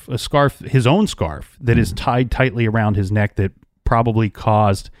scarf, his own scarf that is tied tightly around his neck that probably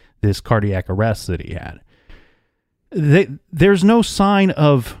caused this cardiac arrest that he had. There's no sign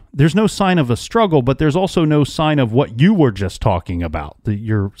of a struggle, but there's also no sign of what you were just talking about,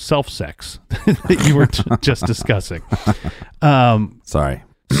 your self-sex that you were just discussing. Sorry.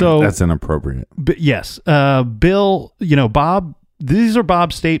 So that's inappropriate. But yes, Bill, Bob, these are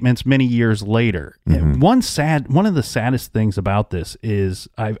Bob's statements many years later. Mm-hmm. One of the saddest things about this is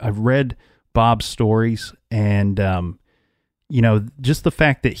I've read Bob's stories, and just the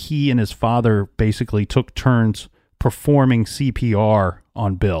fact that he and his father basically took turns performing CPR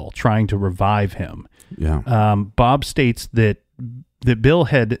on Bill, trying to revive him. Yeah. Bob states that Bill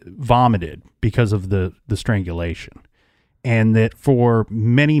had vomited because of the strangulation, and that for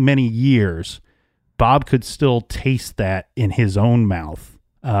many, many years, Bob could still taste that in his own mouth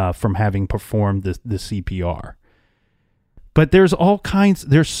from having performed the CPR. But there's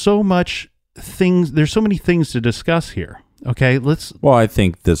so many things to discuss here. Okay, Well, I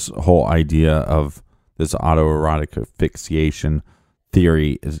think this whole idea of this autoerotic asphyxiation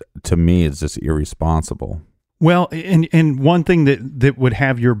theory is just irresponsible. Well, and one thing that would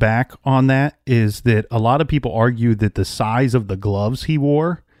have your back on that is that a lot of people argue that the size of the gloves he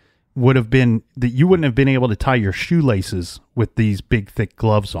wore would have been that you wouldn't have been able to tie your shoelaces with these big, thick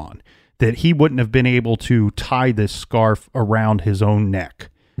gloves on, that he wouldn't have been able to tie this scarf around his own neck.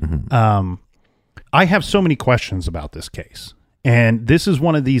 Mm-hmm. I have so many questions about this case, And this is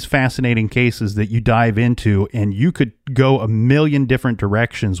one of these fascinating cases that you dive into, and you could go a million different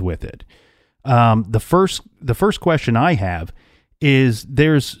directions with it. The first question I have is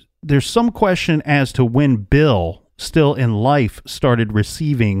there's some question as to when Bill, still in life, started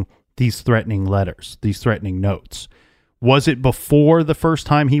receiving these threatening letters, these threatening notes. Was it before the first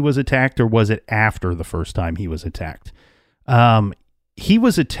time he was attacked, or was it after the first time he was attacked? He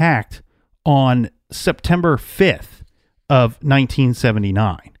was attacked on September 5th of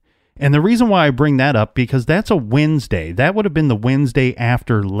 1979. And the reason why I bring that up, because that's a Wednesday. That would have been the Wednesday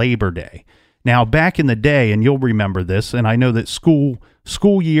after Labor Day. Now, back in the day, and you'll remember this, and I know that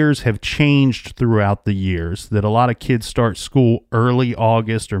school years have changed throughout the years, that a lot of kids start school early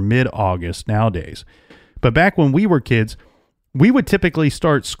August or mid-August nowadays. But back when we were kids, we would typically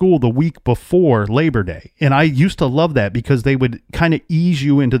start school the week before Labor Day. And I used to love that because they would kind of ease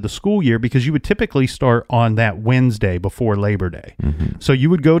you into the school year, because you would typically start on that Wednesday before Labor Day. Mm-hmm. So you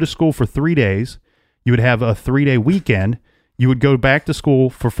would go to school for 3 days. You would have a 3-day weekend. You would go back to school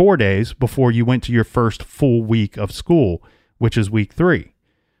for 4 days before you went to your first full week of school, which is week 3.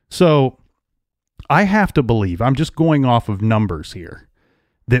 So I have to believe, I'm just going off of numbers here,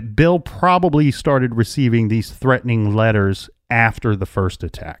 that Bill probably started receiving these threatening letters after the first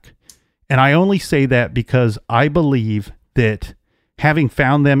attack. And I only say that because I believe that having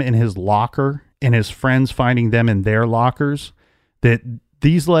found them in his locker and his friends finding them in their lockers, that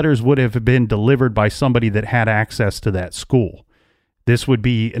these letters would have been delivered by somebody that had access to that school. This would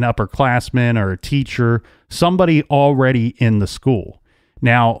be an upperclassman or a teacher, somebody already in the school.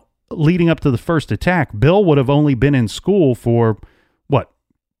 Now, leading up to the first attack, Bill would have only been in school for,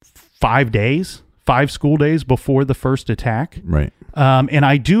 5 school days before the first attack. Right. And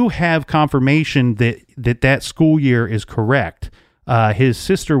I do have confirmation that school year is correct. His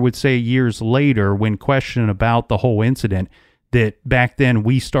sister would say years later, when questioned about the whole incident, that back then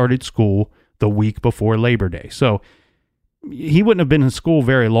we started school the week before Labor Day. So he wouldn't have been in school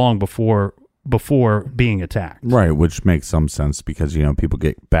very long before being attacked. Right, which makes some sense because, people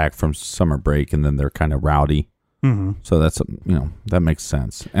get back from summer break and then they're kind of rowdy. Mm-hmm. So that's, that makes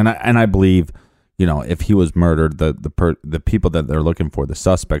sense. And I believe, if he was murdered, the people that they're looking for, the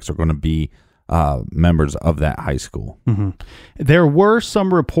suspects, are going to be members of that high school. Mm-hmm. There were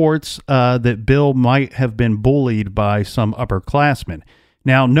some reports that Bill might have been bullied by some upperclassmen.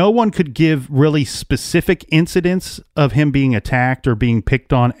 Now, no one could give really specific incidents of him being attacked or being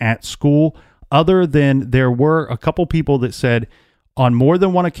picked on at school, other than there were a couple people that said on more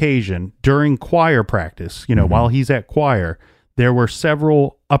than one occasion during choir practice, while he's at choir, there were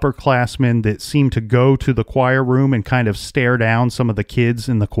several upperclassmen that seemed to go to the choir room and kind of stare down some of the kids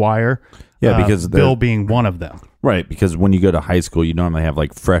in the choir. Yeah, because Bill being one of them. Right, because when you go to high school, you normally have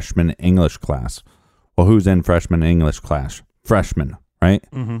like freshman English class. Well, who's in freshman English class? Freshmen, right?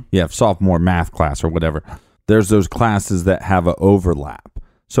 Mm-hmm. You have sophomore math class or whatever. There's those classes that have an overlap.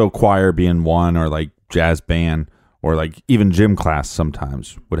 So choir being one, or like jazz band, or like even gym class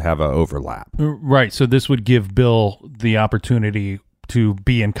sometimes would have an overlap. Right, so this would give Bill the opportunity to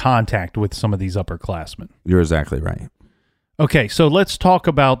be in contact with some of these upperclassmen. You're exactly right. Okay, so let's talk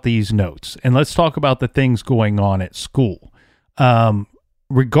about these notes, and let's talk about the things going on at school.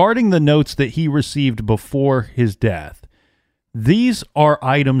 Regarding the notes that he received before his death, these are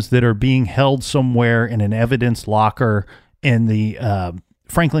items that are being held somewhere in an evidence locker in the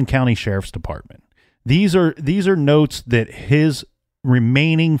Franklin County Sheriff's Department. These are notes that his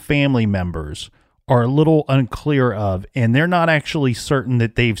remaining family members are a little unclear of, and they're not actually certain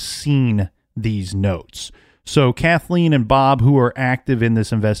that they've seen these notes. So Kathleen and Bob, who are active in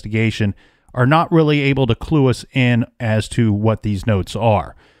this investigation, are not really able to clue us in as to what these notes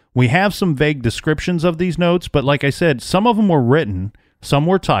are. We have some vague descriptions of these notes, but like I said, some of them were written, some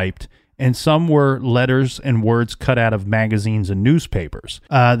were typed, and some were letters and words cut out of magazines and newspapers.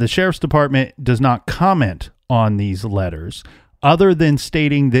 The Sheriff's Department does not comment on these letters, other than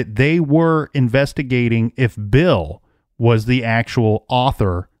stating that they were investigating if Bill was the actual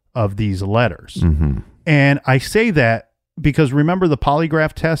author of these letters. Mm-hmm. And I say that because remember the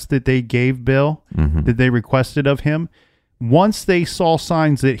polygraph test that they gave Bill, mm-hmm. that they requested of him? Once they saw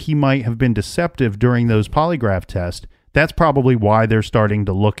signs that he might have been deceptive during those polygraph tests, that's probably why they're starting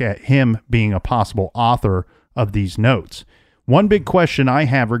to look at him being a possible author of these notes. One big question I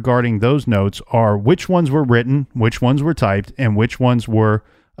have regarding those notes are which ones were written, which ones were typed, and which ones were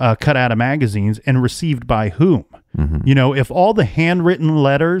cut out of magazines and received by whom. Mm-hmm. If all the handwritten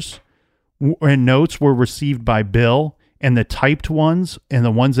letters and notes were received by Bill, and the typed ones and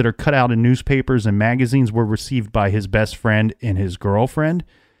the ones that are cut out in newspapers and magazines were received by his best friend and his girlfriend,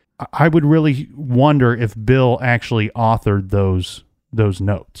 I would really wonder if Bill actually authored those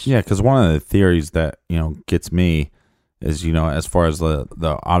notes. Yeah, because one of the theories that, gets me is, as far as the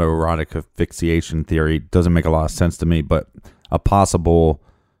autoerotic asphyxiation theory, doesn't make a lot of sense to me, but a possible,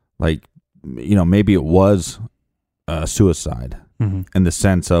 maybe it was suicide in the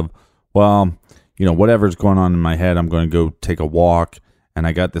sense of, well, whatever's going on in my head, I'm going to go take a walk, and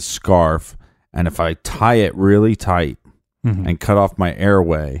I got this scarf, and if I tie it really tight and cut off my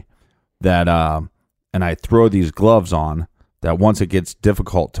airway, that and I throw these gloves on, that once it gets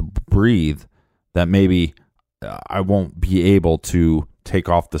difficult to breathe, that maybe I won't be able to take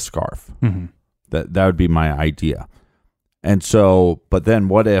off the scarf. That would be my idea. And so, but then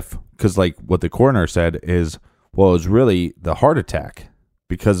what if, because what the coroner said is, well, it was really the heart attack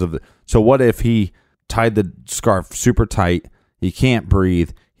because of so what if he tied the scarf super tight, he can't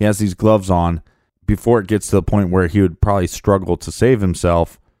breathe, he has these gloves on, before it gets to the point where he would probably struggle to save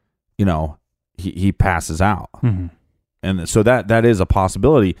himself, he passes out. And so that is a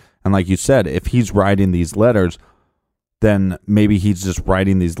possibility. And like you said, if he's writing these letters, then maybe he's just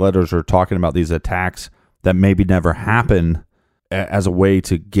writing these letters or talking about these attacks that maybe never happened as a way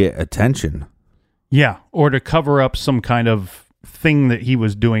to get attention. Yeah, or to cover up some kind of thing that he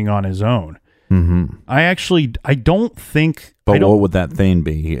was doing on his own. I don't think... But what would that thing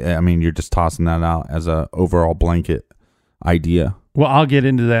be? I mean, you're just tossing that out as a overall blanket idea. Well, I'll get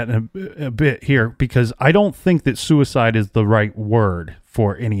into that in a bit here, because I don't think that suicide is the right word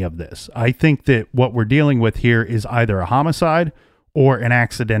for any of this. I think that what we're dealing with here is either a homicide or an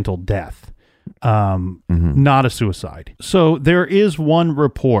accidental death, not a suicide. So there is one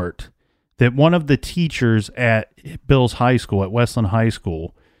report that one of the teachers at Bill's high school, at Westland High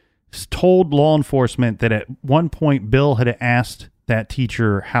School, told law enforcement that at one point Bill had asked that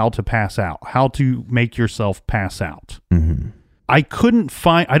teacher how to pass out, how to make yourself pass out. I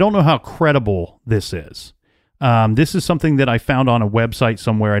don't know how credible this is. This is something that I found on a website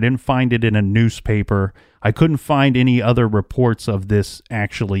somewhere. I didn't find it in a newspaper. I couldn't find any other reports of this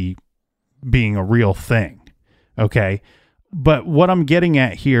actually being a real thing. Okay. But what I'm getting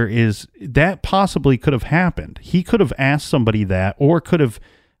at here is that possibly could have happened. He could have asked somebody that, or could have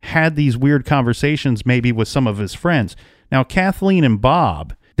had these weird conversations maybe with some of his friends. Now, Kathleen and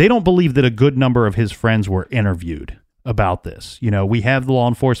Bob, they don't believe that a good number of his friends were interviewed about this. We have the law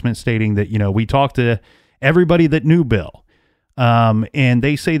enforcement stating that, we talked to everybody that knew Bill. And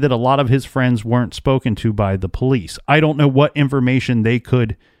they say that a lot of his friends weren't spoken to by the police. I don't know what information they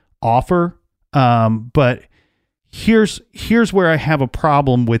could offer. But here's where I have a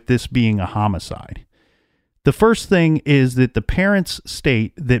problem with this being a homicide. The first thing is that the parents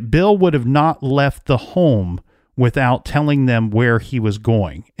state that Bill would have not left the home without telling them where he was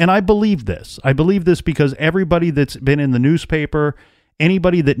going. And I believe this. I believe this because everybody that's been in the newspaper,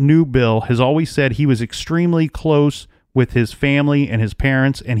 anybody that knew Bill, has always said he was extremely close with his family and his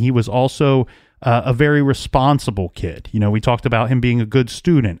parents, and he was also a very responsible kid. We talked about him being a good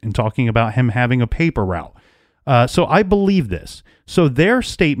student and talking about him having a paper route. So I believe this. So their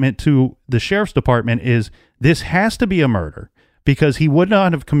statement to the sheriff's department is this has to be a murder because he would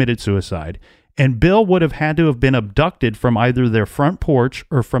not have committed suicide, and Bill would have had to have been abducted from either their front porch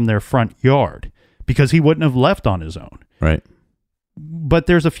or from their front yard because he wouldn't have left on his own. Right. But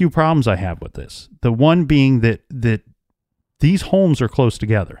there's a few problems I have with this. The one being that these homes are close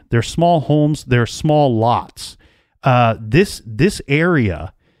together. They're small homes. They're small lots. This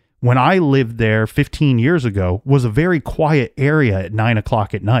area, when I lived there 15 years ago, was a very quiet area at 9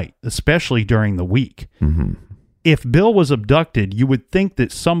 o'clock at night, especially during the week. If Bill was abducted, you would think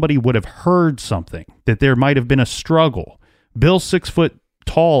that somebody would have heard something, that there might have been a struggle. Bill's 6 foot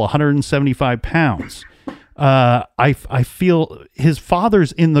tall, 175 pounds. I feel his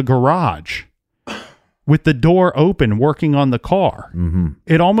father's in the garage with the door open, working on the car.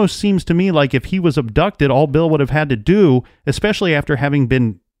 It almost seems to me like if he was abducted, all Bill would have had to do, especially after having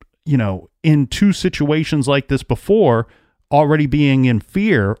been, in two situations like this before, already being in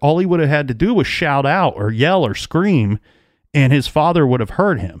fear, all he would have had to do was shout out or yell or scream, and his father would have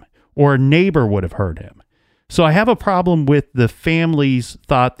heard him, or a neighbor would have heard him. So I have a problem with the family's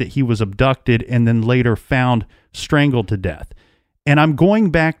thought that he was abducted and then later found strangled to death. And I'm going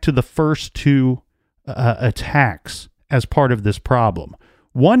back to the first two attacks as part of this problem.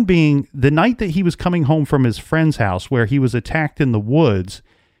 One being the night that he was coming home from his friend's house where he was attacked in the woods,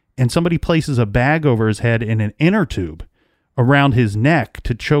 and somebody places a bag over his head and an inner tube around his neck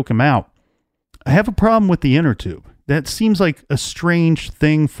to choke him out. I have a problem with the inner tube. That seems like a strange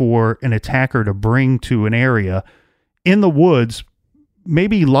thing for an attacker to bring to an area in the woods,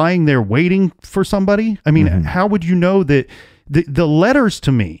 maybe lying there waiting for somebody. I mean, how would you know that The letters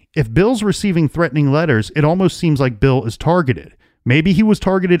to me, if Bill's receiving threatening letters, it almost seems like Bill is targeted. Maybe he was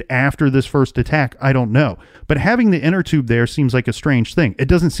targeted after this first attack. I don't know. But having the inner tube there seems like a strange thing. It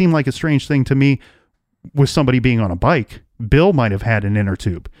doesn't seem like a strange thing to me with somebody being on a bike. Bill might have had an inner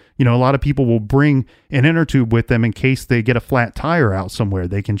tube. You know, a lot of people will bring an inner tube with them in case they get a flat tire out somewhere.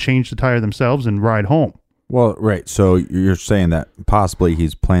 They can change the tire themselves and ride home. Well, right. So you're saying that possibly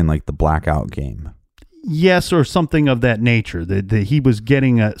he's playing like the blackout game. Yes, or something of that nature. That he was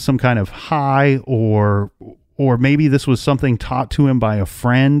getting some kind of high, or maybe this was something taught to him by a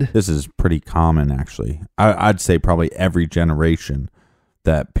friend. This is pretty common, actually. I'd say probably every generation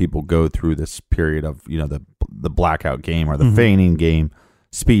that people go through this period of, you know, the blackout game or the feigning game,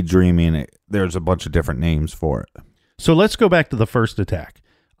 speed dreaming. There's a bunch of different names for it. So let's go back to the first attack.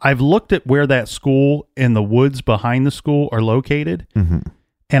 I've looked at where that school and the woods behind the school are located,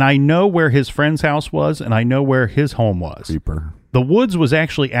 and I know where his friend's house was, and I know where his home was. Creeper. The woods was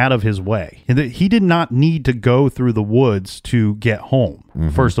actually out of his way. He did not need to go through the woods to get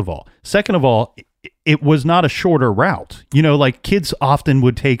home, first of all. Second of all, it was not a shorter route. You know, like kids often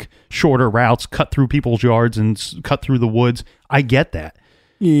would take shorter routes, cut through people's yards and cut through the woods. I get that.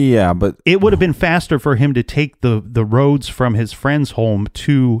 Yeah, but it would have been faster for him to take the roads from his friend's home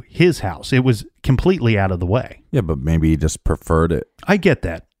to his house. It was completely out of the way. Yeah, but maybe he just preferred it. I get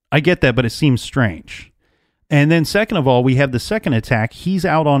that, but it seems strange. And then second of all, we have the second attack. He's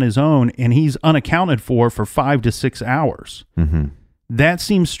out on his own, and he's unaccounted for 5 to 6 hours. That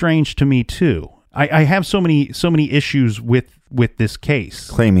seems strange to me, too. I have so many issues with this case.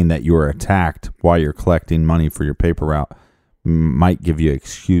 Claiming that you were attacked while you're collecting money for your paper route might give you an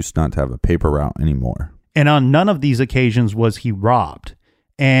excuse not to have a paper route anymore. And on none of these occasions was he robbed.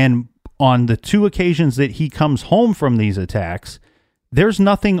 And on the 2 occasions that he comes home from these attacks, there's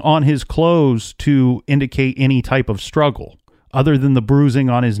nothing on his clothes to indicate any type of struggle other than the bruising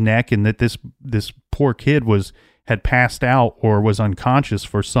on his neck and that this poor kid had passed out or was unconscious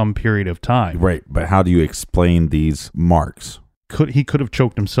for some period of time. Right, but how do you explain these marks? He could have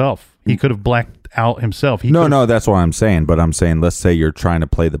choked himself. He could have blacked out himself. No, that's what I'm saying. But I'm saying, let's say you're trying to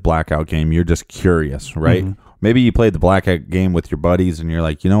play the blackout game. You're just curious, right? Maybe you played the blackout game with your buddies and you're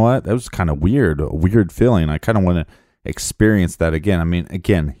like, you know what? That was kind of weird, a weird feeling. I kind of want to experience that again. I mean,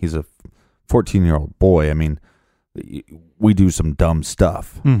 again, he's a 14-year-old boy. I mean, we do some dumb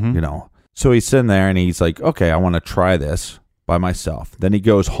stuff, you know. So he's sitting there and he's like, okay, I want to try this by myself. Then he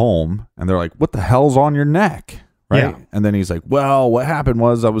goes home and they're like, what the hell's on your neck? Right. Yeah. And then he's like, well, what happened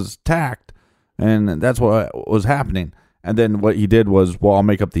was I was attacked and that's what was happening. And then what he did was, well, I'll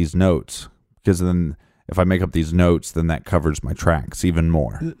make up these notes because then if I make up these notes, then that covers my tracks even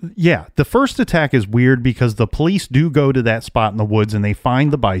more. Yeah. The first attack is weird because the police do go to that spot in the woods and they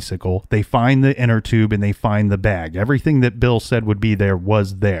find the bicycle, they find the inner tube, and they find the bag. Everything that Bill said would be there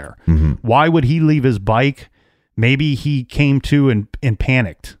was there. Why would he leave his bike? Maybe he came to and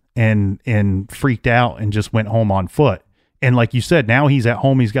panicked and freaked out and just went home on foot. And like you said, now he's at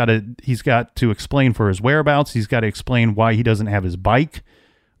home. He's got to explain for his whereabouts. He's got to explain why he doesn't have his bike.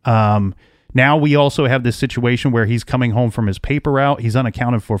 Now we also have this situation where he's coming home from his paper route. He's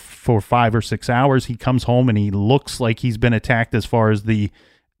unaccounted for 5 or 6 hours. He comes home and he looks like he's been attacked as far as the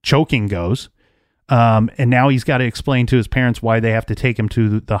choking goes. And now he's got to explain to his parents why they have to take him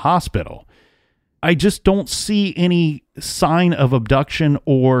to the hospital. I just don't see any sign of abduction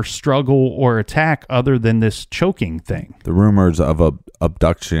or struggle or attack other than this choking thing. The rumors of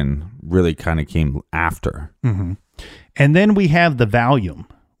abduction really kind of came after. And then we have the Valium.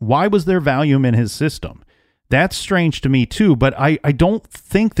 Why was there Valium in his system? That's strange to me too, but I don't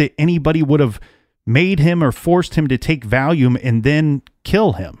think that anybody would have made him or forced him to take Valium and then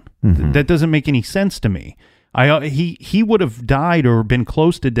kill him. That doesn't make any sense to me. He would have died or been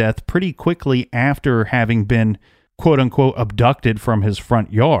close to death pretty quickly after having been, quote unquote, abducted from his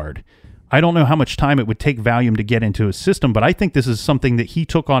front yard. I don't know how much time it would take Valium to get into his system, but I think this is something that he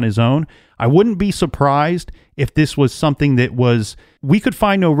took on his own. I wouldn't be surprised if this was something that we could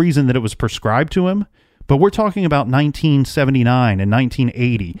find no reason that it was prescribed to him, but we're talking about 1979 and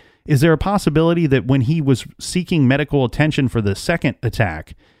 1980. Is there a possibility that when he was seeking medical attention for the second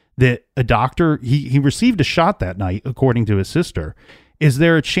attack, that a doctor, he received a shot that night, according to his sister. Is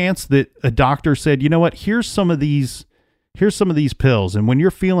there a chance that a doctor said, you know what, here's some of these pills, and when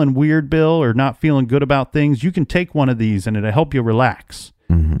you're feeling weird, Bill, or not feeling good about things, you can take one of these and it'll help you relax.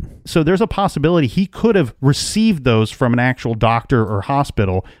 So there's a possibility he could have received those from an actual doctor or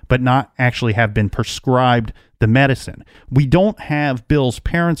hospital, but not actually have been prescribed the medicine. We don't have Bill's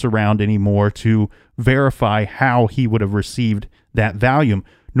parents around anymore to verify how he would have received that Valium,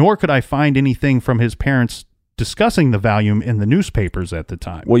 nor could I find anything from his parents' discussing the volume in the newspapers at the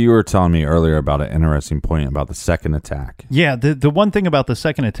time. Well, you were telling me earlier about an interesting point about the second attack. Yeah, the one thing about the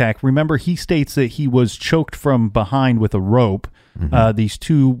second attack, remember, he states that he was choked from behind with a rope. These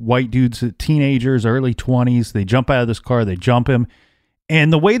two white dudes, teenagers, early 20s, they jump out of this car, they jump him.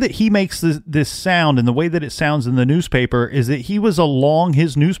 And the way that he makes this sound and the way that it sounds in the newspaper is that he was along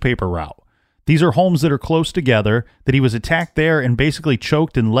his newspaper route. These are homes that are close together, that he was attacked there and basically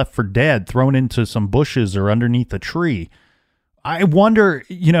choked and left for dead, thrown into some bushes or underneath a tree. I wonder,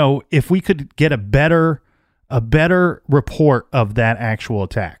 if we could get a better report of that actual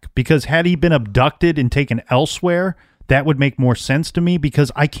attack. Because had he been abducted and taken elsewhere, that would make more sense to me,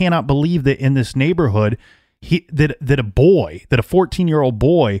 because I cannot believe that in this neighborhood, that a 14-year-old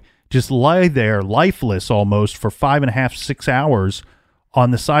boy just lie there lifeless almost for 5.5, 6 hours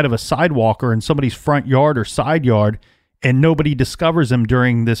on the side of a sidewalk or in somebody's front yard or side yard, and nobody discovers him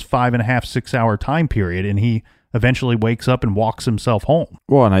during this 5.5, 6 hour time period, and he eventually wakes up and walks himself home.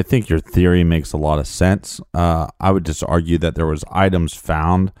 Well, and I think your theory makes a lot of sense. I would just argue that there was items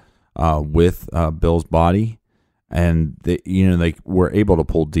found with Bill's body, and they were able to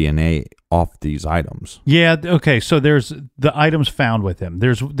pull DNA off these items. Yeah. Okay. So there's the items found with him.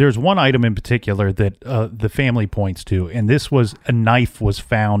 There's one item in particular that the family points to, and this was a knife was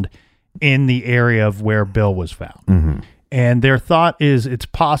found in the area of where Bill was found. Mm-hmm. And their thought is it's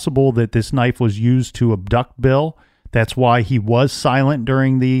possible that this knife was used to abduct Bill. That's why he was silent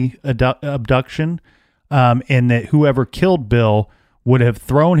during the abduction, and that whoever killed Bill would have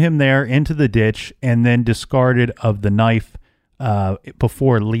thrown him there into the ditch and then discarded of the knife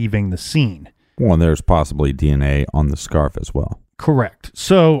before leaving the scene. Well, and there's possibly DNA on the scarf as well. Correct.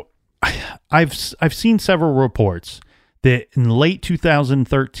 So I've seen several reports that in late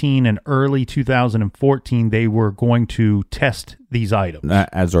 2013 and early 2014, they were going to test these items.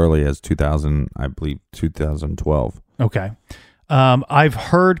 As early as 2012. Okay. I've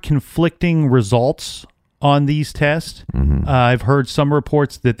heard conflicting results on these tests. Mm-hmm. I've heard some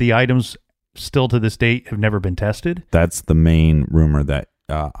reports that the items still to this date have never been tested. That's the main rumor that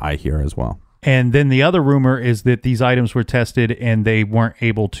I hear as well. And then the other rumor is that these items were tested and they weren't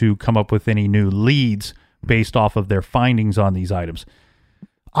able to come up with any new leads based off of their findings on these items.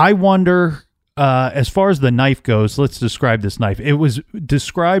 I wonder, as far as the knife goes, let's describe this knife. It was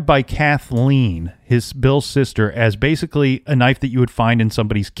described by Kathleen, Bill's sister, as basically a knife that you would find in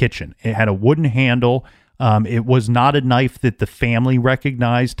somebody's kitchen. It had a wooden handle. It was not a knife that the family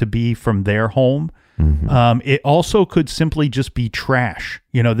recognized to be from their home. Mm-hmm. It also could simply just be trash.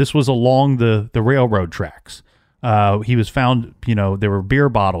 This was along the railroad tracks. He was found, there were beer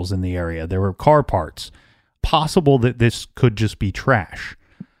bottles in the area. There were car parts. Possible that this could just be trash.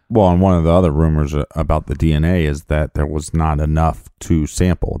 Well, and one of the other rumors about the DNA is that there was not enough to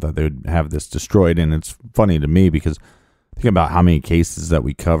sample, that they would have this destroyed. And it's funny to me because think about how many cases that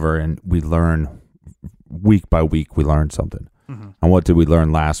we cover and we learn week by week, we learn something. Mm-hmm. And what did we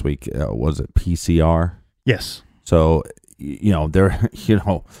learn last week? Was it PCR? Yes. So,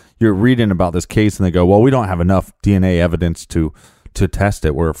 you're reading about this case and they go, well, we don't have enough DNA evidence to test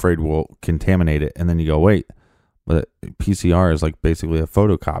it. We're afraid we'll contaminate it. And then you go, wait, but PCR is like basically a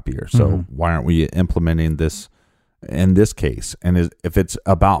photocopier. So why aren't we implementing this in this case? And if it's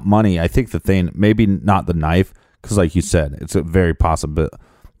about money, I think the thing, maybe not the knife, because like you said, it's a very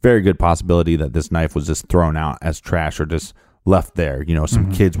good possibility that this knife was just thrown out as trash or just left there.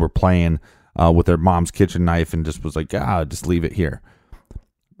 Some kids were playing with their mom's kitchen knife and just was like, just leave it here.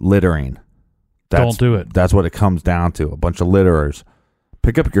 Littering. Don't do it. That's what it comes down to. A bunch of litterers.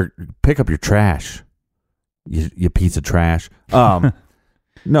 Pick up your trash. You piece of trash.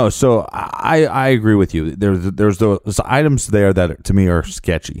 No, so I agree with you. There's those items there that to me are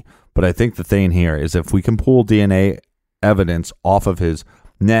sketchy. But I think the thing here is if we can pull DNA evidence off of his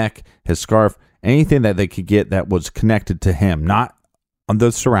neck, his scarf, anything that they could get that was connected to him, not on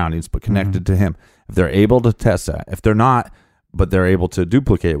those surroundings, but connected to him. If they're able to test that, if they're not, but they're able to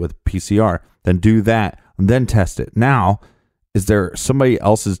duplicate it with PCR, then do that and then test it. Now, is there somebody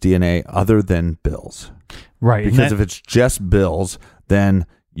else's DNA other than Bill's? Right. Because if it's just Bill's, then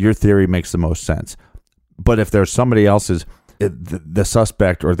your theory makes the most sense. But if there's somebody else's, the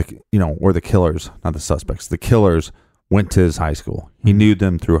suspect or the killers, not the suspects, the killers went to his high school. He knew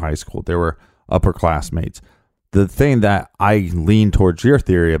them through high school. They were upper classmates. The thing that I lean towards your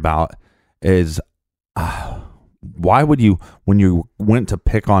theory about is why would you, when you went to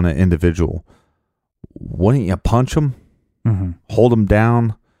pick on an individual, wouldn't you punch him, hold him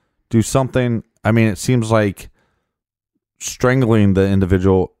down, do something? I mean, it seems like strangling the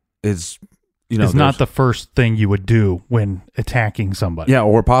individual is, is not the first thing you would do when attacking somebody. Yeah,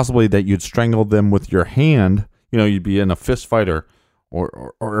 or possibly that you'd strangle them with your hand you'd be in a fist fight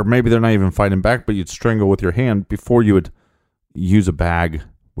or maybe they're not even fighting back, but you'd strangle with your hand before you would use a bag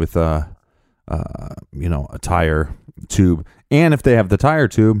with a tire tube. And if they have the tire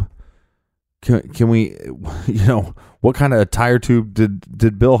tube, can we, what kind of a tire tube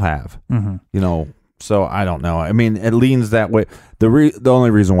did Bill have? So I don't know. I mean, it leans that way. The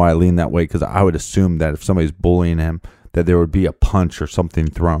only reason why I lean that way, because I would assume that if somebody's bullying him, that there would be a punch or something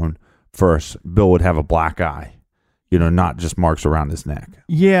thrown first. Bill would have a black eye, not just marks around his neck.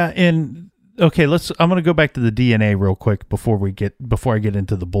 Yeah, and okay, I'm going to go back to the DNA real quick before I get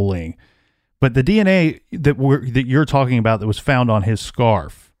into the bullying. But the DNA that you're talking about that was found on his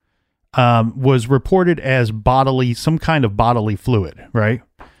scarf was reported as some kind of bodily fluid, right?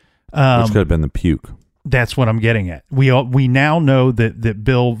 Which could have been the puke. That's what I'm getting at. We now know that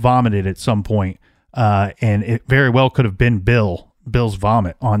Bill vomited at some point, and it very well could have been Bill's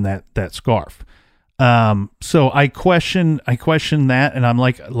vomit on that scarf. So I question that, and I'm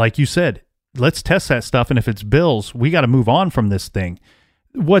like you said, let's test that stuff, and if it's Bill's, we got to move on from this thing.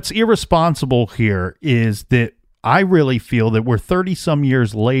 What's irresponsible here is that I really feel that we're 30-some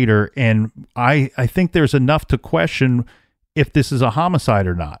years later, and I think there's enough to question if this is a homicide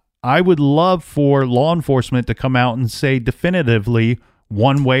or not. I would love for law enforcement to come out and say definitively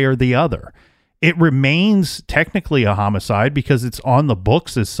one way or the other. It remains technically a homicide because it's on the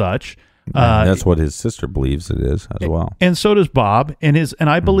books as such. That's what his sister believes it is as well. And so does Bob. And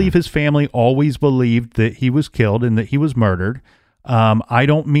I believe his family always believed that he was killed and that he was murdered. I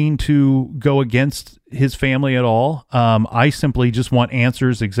don't mean to go against his family at all. I simply just want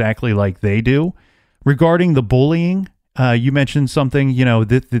answers exactly like they do. Regarding the bullying, you mentioned something,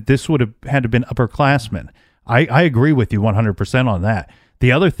 that this would have had to have been upperclassmen. I agree with you 100% on that.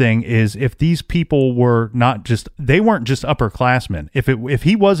 The other thing is, if these people were they weren't just upperclassmen. If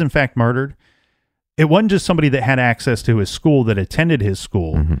he was in fact murdered, it wasn't just somebody that had access to his school, that attended his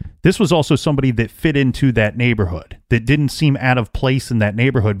school. Mm-hmm. This was also somebody that fit into that neighborhood, that didn't seem out of place in that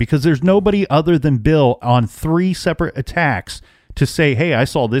neighborhood, because there's nobody other than Bill on 3 separate attacks to say, hey, I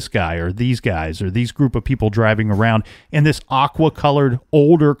saw this guy or these guys or these group of people driving around in this aqua-colored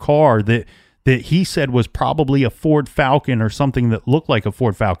older car that he said was probably a Ford Falcon or something that looked like a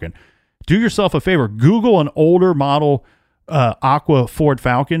Ford Falcon. Do yourself a favor. Google an older model aqua Ford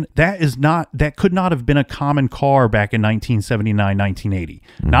Falcon. That could not have been a common car back in 1979, 1980.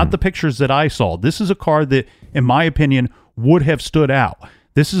 Mm-hmm. Not the pictures that I saw. This is a car that, in my opinion, would have stood out.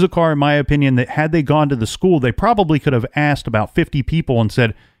 This is a car, in my opinion, that had they gone to the school, they probably could have asked about 50 people and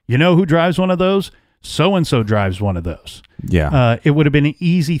said, you know who drives one of those? So-and-so drives one of those. Yeah. It would have been an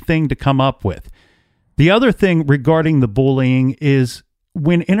easy thing to come up with. The other thing regarding the bullying is,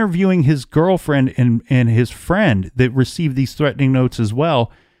 when interviewing his girlfriend and his friend that received these threatening notes as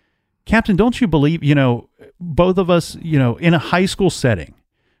well, Captain, don't you believe, both of us, in a high school setting,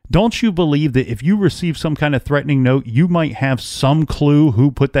 don't you believe that if you receive some kind of threatening note, you might have some clue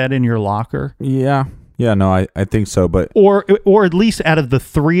who put that in your locker? Yeah. Yeah, no, I think so, but... Or at least out of the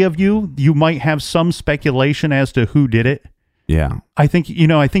 3 of you, you might have some speculation as to who did it. Yeah. I think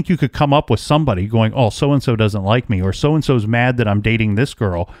you could come up with somebody going, oh, so-and-so doesn't like me, or so-and-so's mad that I'm dating this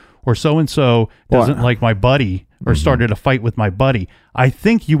girl, or so-and-so doesn't like my buddy, or started a fight with my buddy. I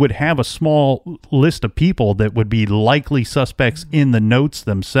think you would have a small list of people that would be likely suspects in the notes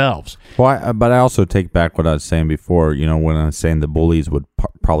themselves. Well, but I also take back what I was saying before, when I was saying the bullies would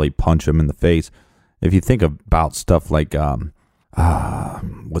probably punch him in the face. If you think about stuff like,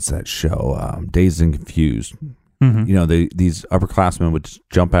 what's that show? Dazed and Confused. Mm-hmm. These upperclassmen would just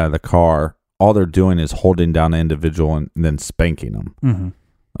jump out of the car. All they're doing is holding down an individual and then spanking them. Mm-hmm.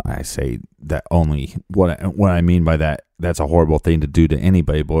 I say that only, what I mean by that, that's a horrible thing to do to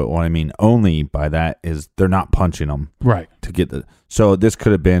anybody, but what I mean only by that is they're not punching them. Right. To get so this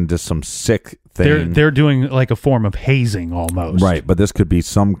could have been just some sick thing. They're doing like a form of hazing almost. Right, but this could be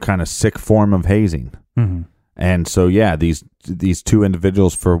some kind of sick form of hazing. Mm-hmm. And so, yeah, these 2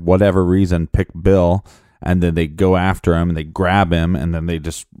 individuals, for whatever reason, pick Bill, and then they go after him and they grab him, and then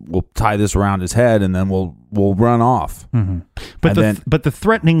we'll tie this around his head, and then we'll run off. Mm-hmm. But the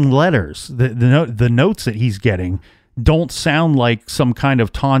threatening letters, the notes that he's getting, don't sound like some kind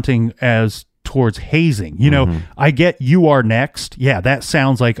of taunting as towards hazing. I get "you are next." Yeah, that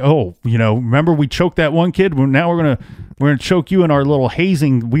sounds like, remember we choked that one kid? Well, now we're gonna choke you in our little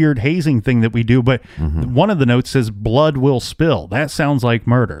weird hazing thing that we do. But one of the notes says "blood will spill." That sounds like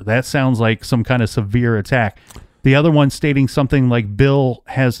murder. That sounds like some kind of severe attack. The other one stating something like Bill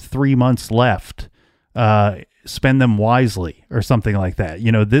has 3 months left. Spend them wisely, or something like that.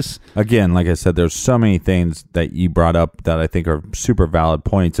 This again, like I said, there's so many things that you brought up that I think are super valid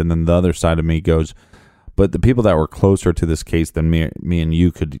points, and then the other side of me goes, But the people that were closer to this case than me and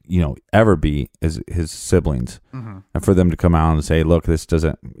you could, ever be is his siblings. Mm-hmm. And for them to come out and say, look, this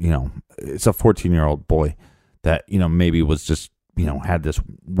doesn't, it's a 14-year-old boy that, maybe was just, had this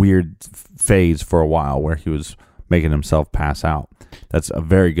weird phase for a while where he was making himself pass out. That's a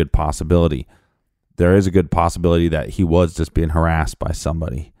very good possibility. There is a good possibility that he was just being harassed by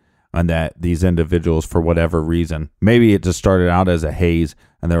somebody, and that these individuals, for whatever reason, maybe it just started out as a haze,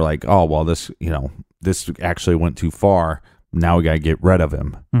 and they're like, oh, well, this actually went too far. Now we got to get rid of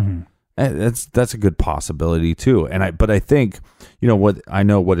him. Mm-hmm. And that's a good possibility too. But I think,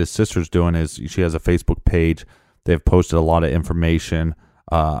 what his sister's doing is she has a Facebook page. They've posted a lot of information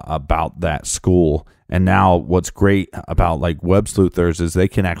about that school. And now what's great about like web sleuthers is they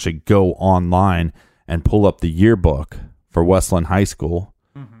can actually go online and pull up the yearbook for Westland High School,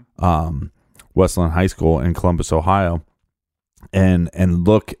 Westland High School in Columbus, Ohio, and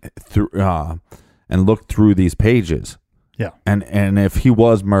look through these pages. Yeah. And if he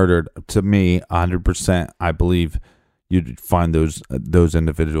was murdered, to me, 100%, I believe you'd find those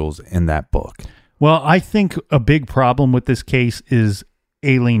individuals in that book. Well, I think a big problem with this case is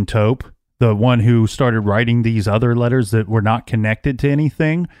Aileen Tope, the one who started writing these other letters that were not connected to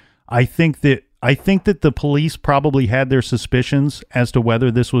anything. I think that the police probably had their suspicions as to whether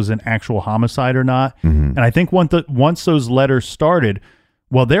this was an actual homicide or not. Mm-hmm. And I think once those letters started,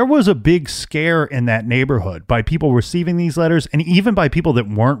 well, there was a big scare in that neighborhood by people receiving these letters, and even by people that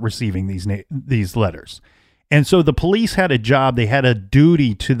weren't receiving these letters. And so the police had a job, they had a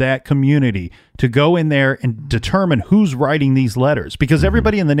duty to that community to go in there and determine who's writing these letters, because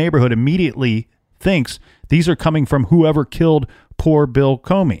everybody in the neighborhood immediately thinks these are coming from whoever killed poor Bill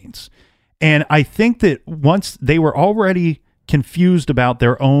Comeans. And I think that once they were already confused about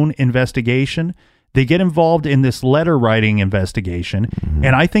their own investigation, they get involved in this letter writing investigation. Mm-hmm.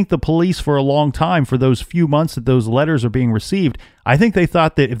 And I think the police, for a long time, for those few months that those letters are being received, I think they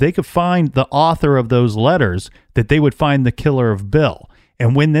thought that if they could find the author of those letters, that they would find the killer of Bill.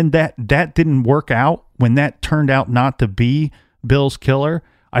 And when then that didn't work out, when that turned out not to be Bill's killer,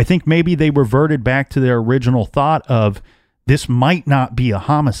 I think maybe they reverted back to their original thought of this might not be a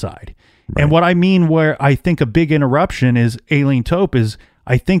homicide. Right. And what I mean, where I think a big interruption is Aileen Tope, is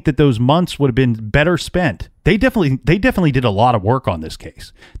I think that those months would have been better spent. They definitely did a lot of work on this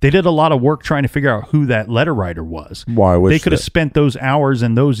case. They did a lot of work trying to figure out who that letter writer was. Well, they could have spent those hours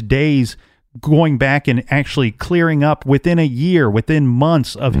and those days going back and actually clearing up within a year, within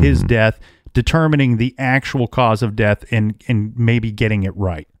months of his death, determining the actual cause of death and maybe getting it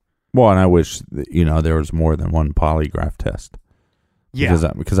right. Well, and I wish that, there was more than one polygraph test. Yeah,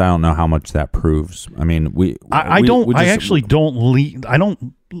 because I don't know how much that proves. I mean, I don't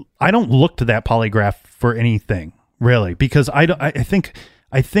look to that polygraph for anything really, because I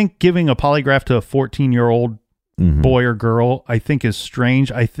think giving a polygraph to a 14-year-old boy or girl, I think, is strange.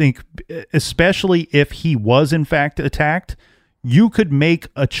 I think especially if he was in fact attacked, you could make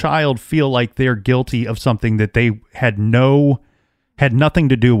a child feel like they're guilty of something that they had nothing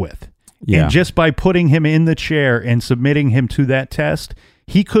to do with. Yeah. And just by putting him in the chair and submitting him to that test,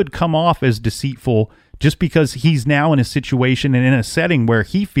 he could come off as deceitful just because he's now in a situation and in a setting where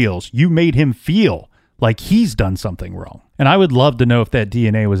he feels you made him feel like he's done something wrong. And I would love to know if that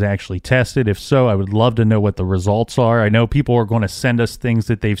DNA was actually tested. If so, I would love to know what the results are. I know people are going to send us things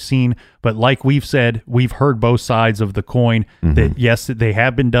that they've seen, but like we've said, we've heard both sides of the coin, that yes, that they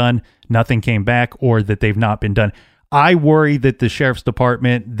have been done, nothing came back, or that they've not been done. I worry that the sheriff's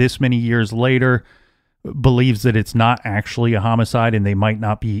department, this many years later, believes that it's not actually a homicide and they might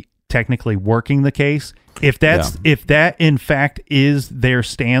not be technically working the case. If that in fact is their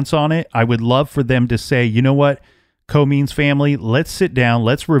stance on it, I would love for them to say, you know what, Comeans family, let's sit down,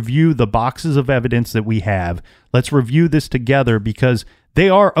 let's review the boxes of evidence that we have. Let's review this together, because they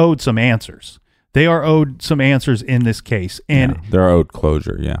are owed some answers. They are owed some answers in this case. And they're owed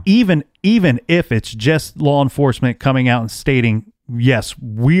closure, Even if it's just law enforcement coming out and stating, yes,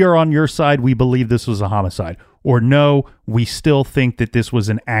 we are on your side, we believe this was a homicide, or no, we still think that this was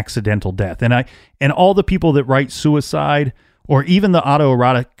an accidental death. And all the people that write suicide, or even the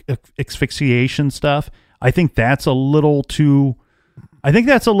autoerotic asphyxiation stuff, I think that's a little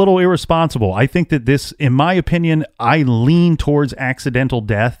irresponsible. I think that this, in my opinion, I lean towards accidental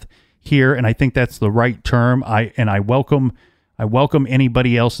death here, and I think that's the right term. I welcome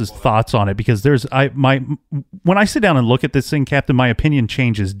anybody else's thoughts on it, because when I sit down and look at this thing, Captain, my opinion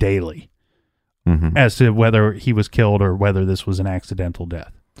changes daily as to whether he was killed or whether this was an accidental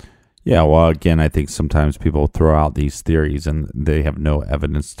death. Yeah, well, again, I think sometimes people throw out these theories and they have no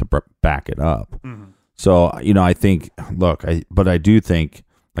evidence to back it up. So, I think, I do think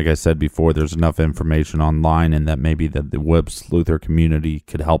like I said before, there's enough information online, and that maybe that the web sleuther community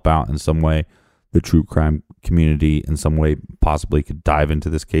could help out in some way. The true crime community in some way possibly could dive into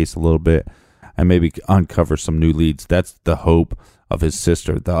this case a little bit and maybe uncover some new leads. That's the hope of his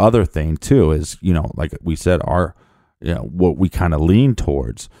sister. The other thing too is, like we said, what we kind of lean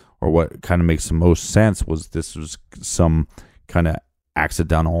towards, or what kind of makes the most sense, was this was some kind of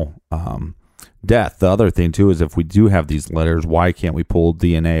accidental death. The other thing too is, if we do have these letters, why can't we pull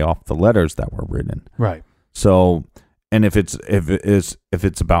DNA off the letters that were written? Right. So, and if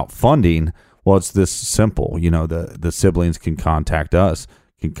it's about funding, well, it's this simple. The siblings can contact us,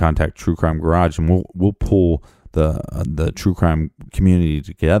 can contact True Crime Garage, and we'll pull the true crime community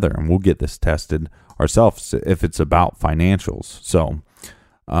together, and we'll get this tested ourselves if it's about financials. So,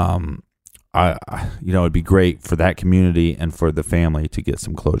 it'd be great for that community and for the family to get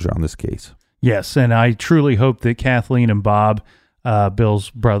some closure on this case. Yes, and I truly hope that Kathleen and Bob, Bill's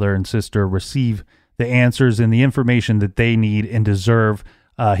brother and sister, receive the answers and the information that they need and deserve.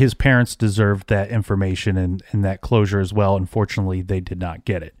 His parents deserved that information and that closure as well. Unfortunately, they did not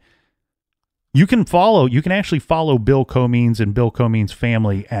get it. You can actually follow Bill Comeans and Bill Comeans'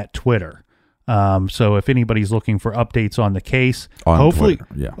 family at Twitter. So if anybody's looking for updates on the case, hopefully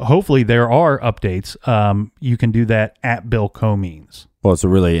there are updates. You can do that at Bill Comeans. Well, it's a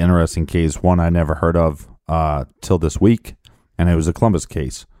really interesting case, one I never heard of till this week, and it was a Columbus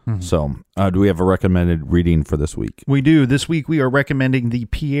case. Mm-hmm. So do we have a recommended reading for this week? We do. This week we are recommending The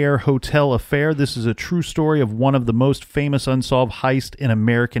Pierre Hotel Affair. This is a true story of one of the most famous unsolved heists in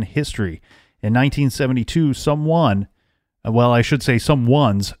American history. In 1972, someones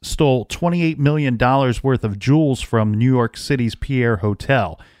stole $28 million worth of jewels from New York City's Pierre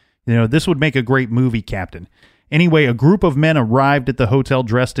Hotel. This would make a great movie, Captain. Anyway, a group of men arrived at the hotel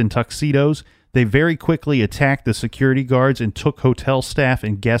dressed in tuxedos. They very quickly attacked the security guards and took hotel staff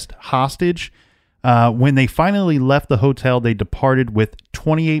and guests hostage. When they finally left the hotel, they departed with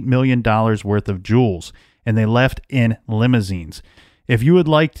 $28 million worth of jewels, and they left in limousines. If you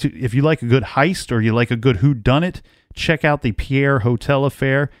like a good heist, or you like a good whodunit, check out the Pierre Hotel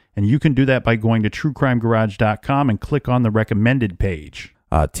Affair, and you can do that by going to truecrimegarage.com and click on the recommended page.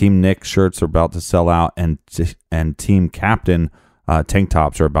 Team Nick shirts are about to sell out, and Team Captain tank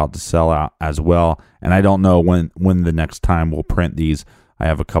tops are about to sell out as well. And I don't know when the next time we'll print these. I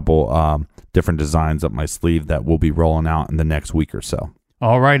have a couple different designs up my sleeve that we'll be rolling out in the next week or so.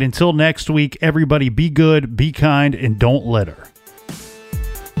 All right, until next week, everybody be good, be kind, and don't litter.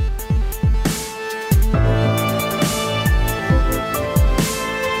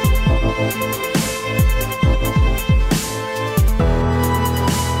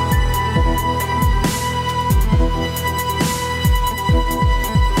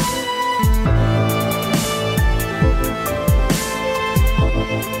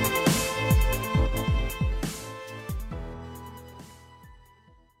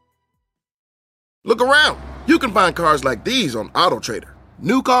 Look around. You can find cars like these on AutoTrader.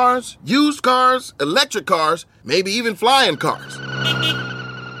 New cars, used cars, electric cars, maybe even flying cars.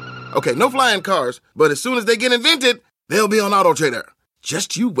 Okay, no flying cars, but as soon as they get invented, they'll be on AutoTrader.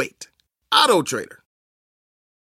 Just you wait. AutoTrader.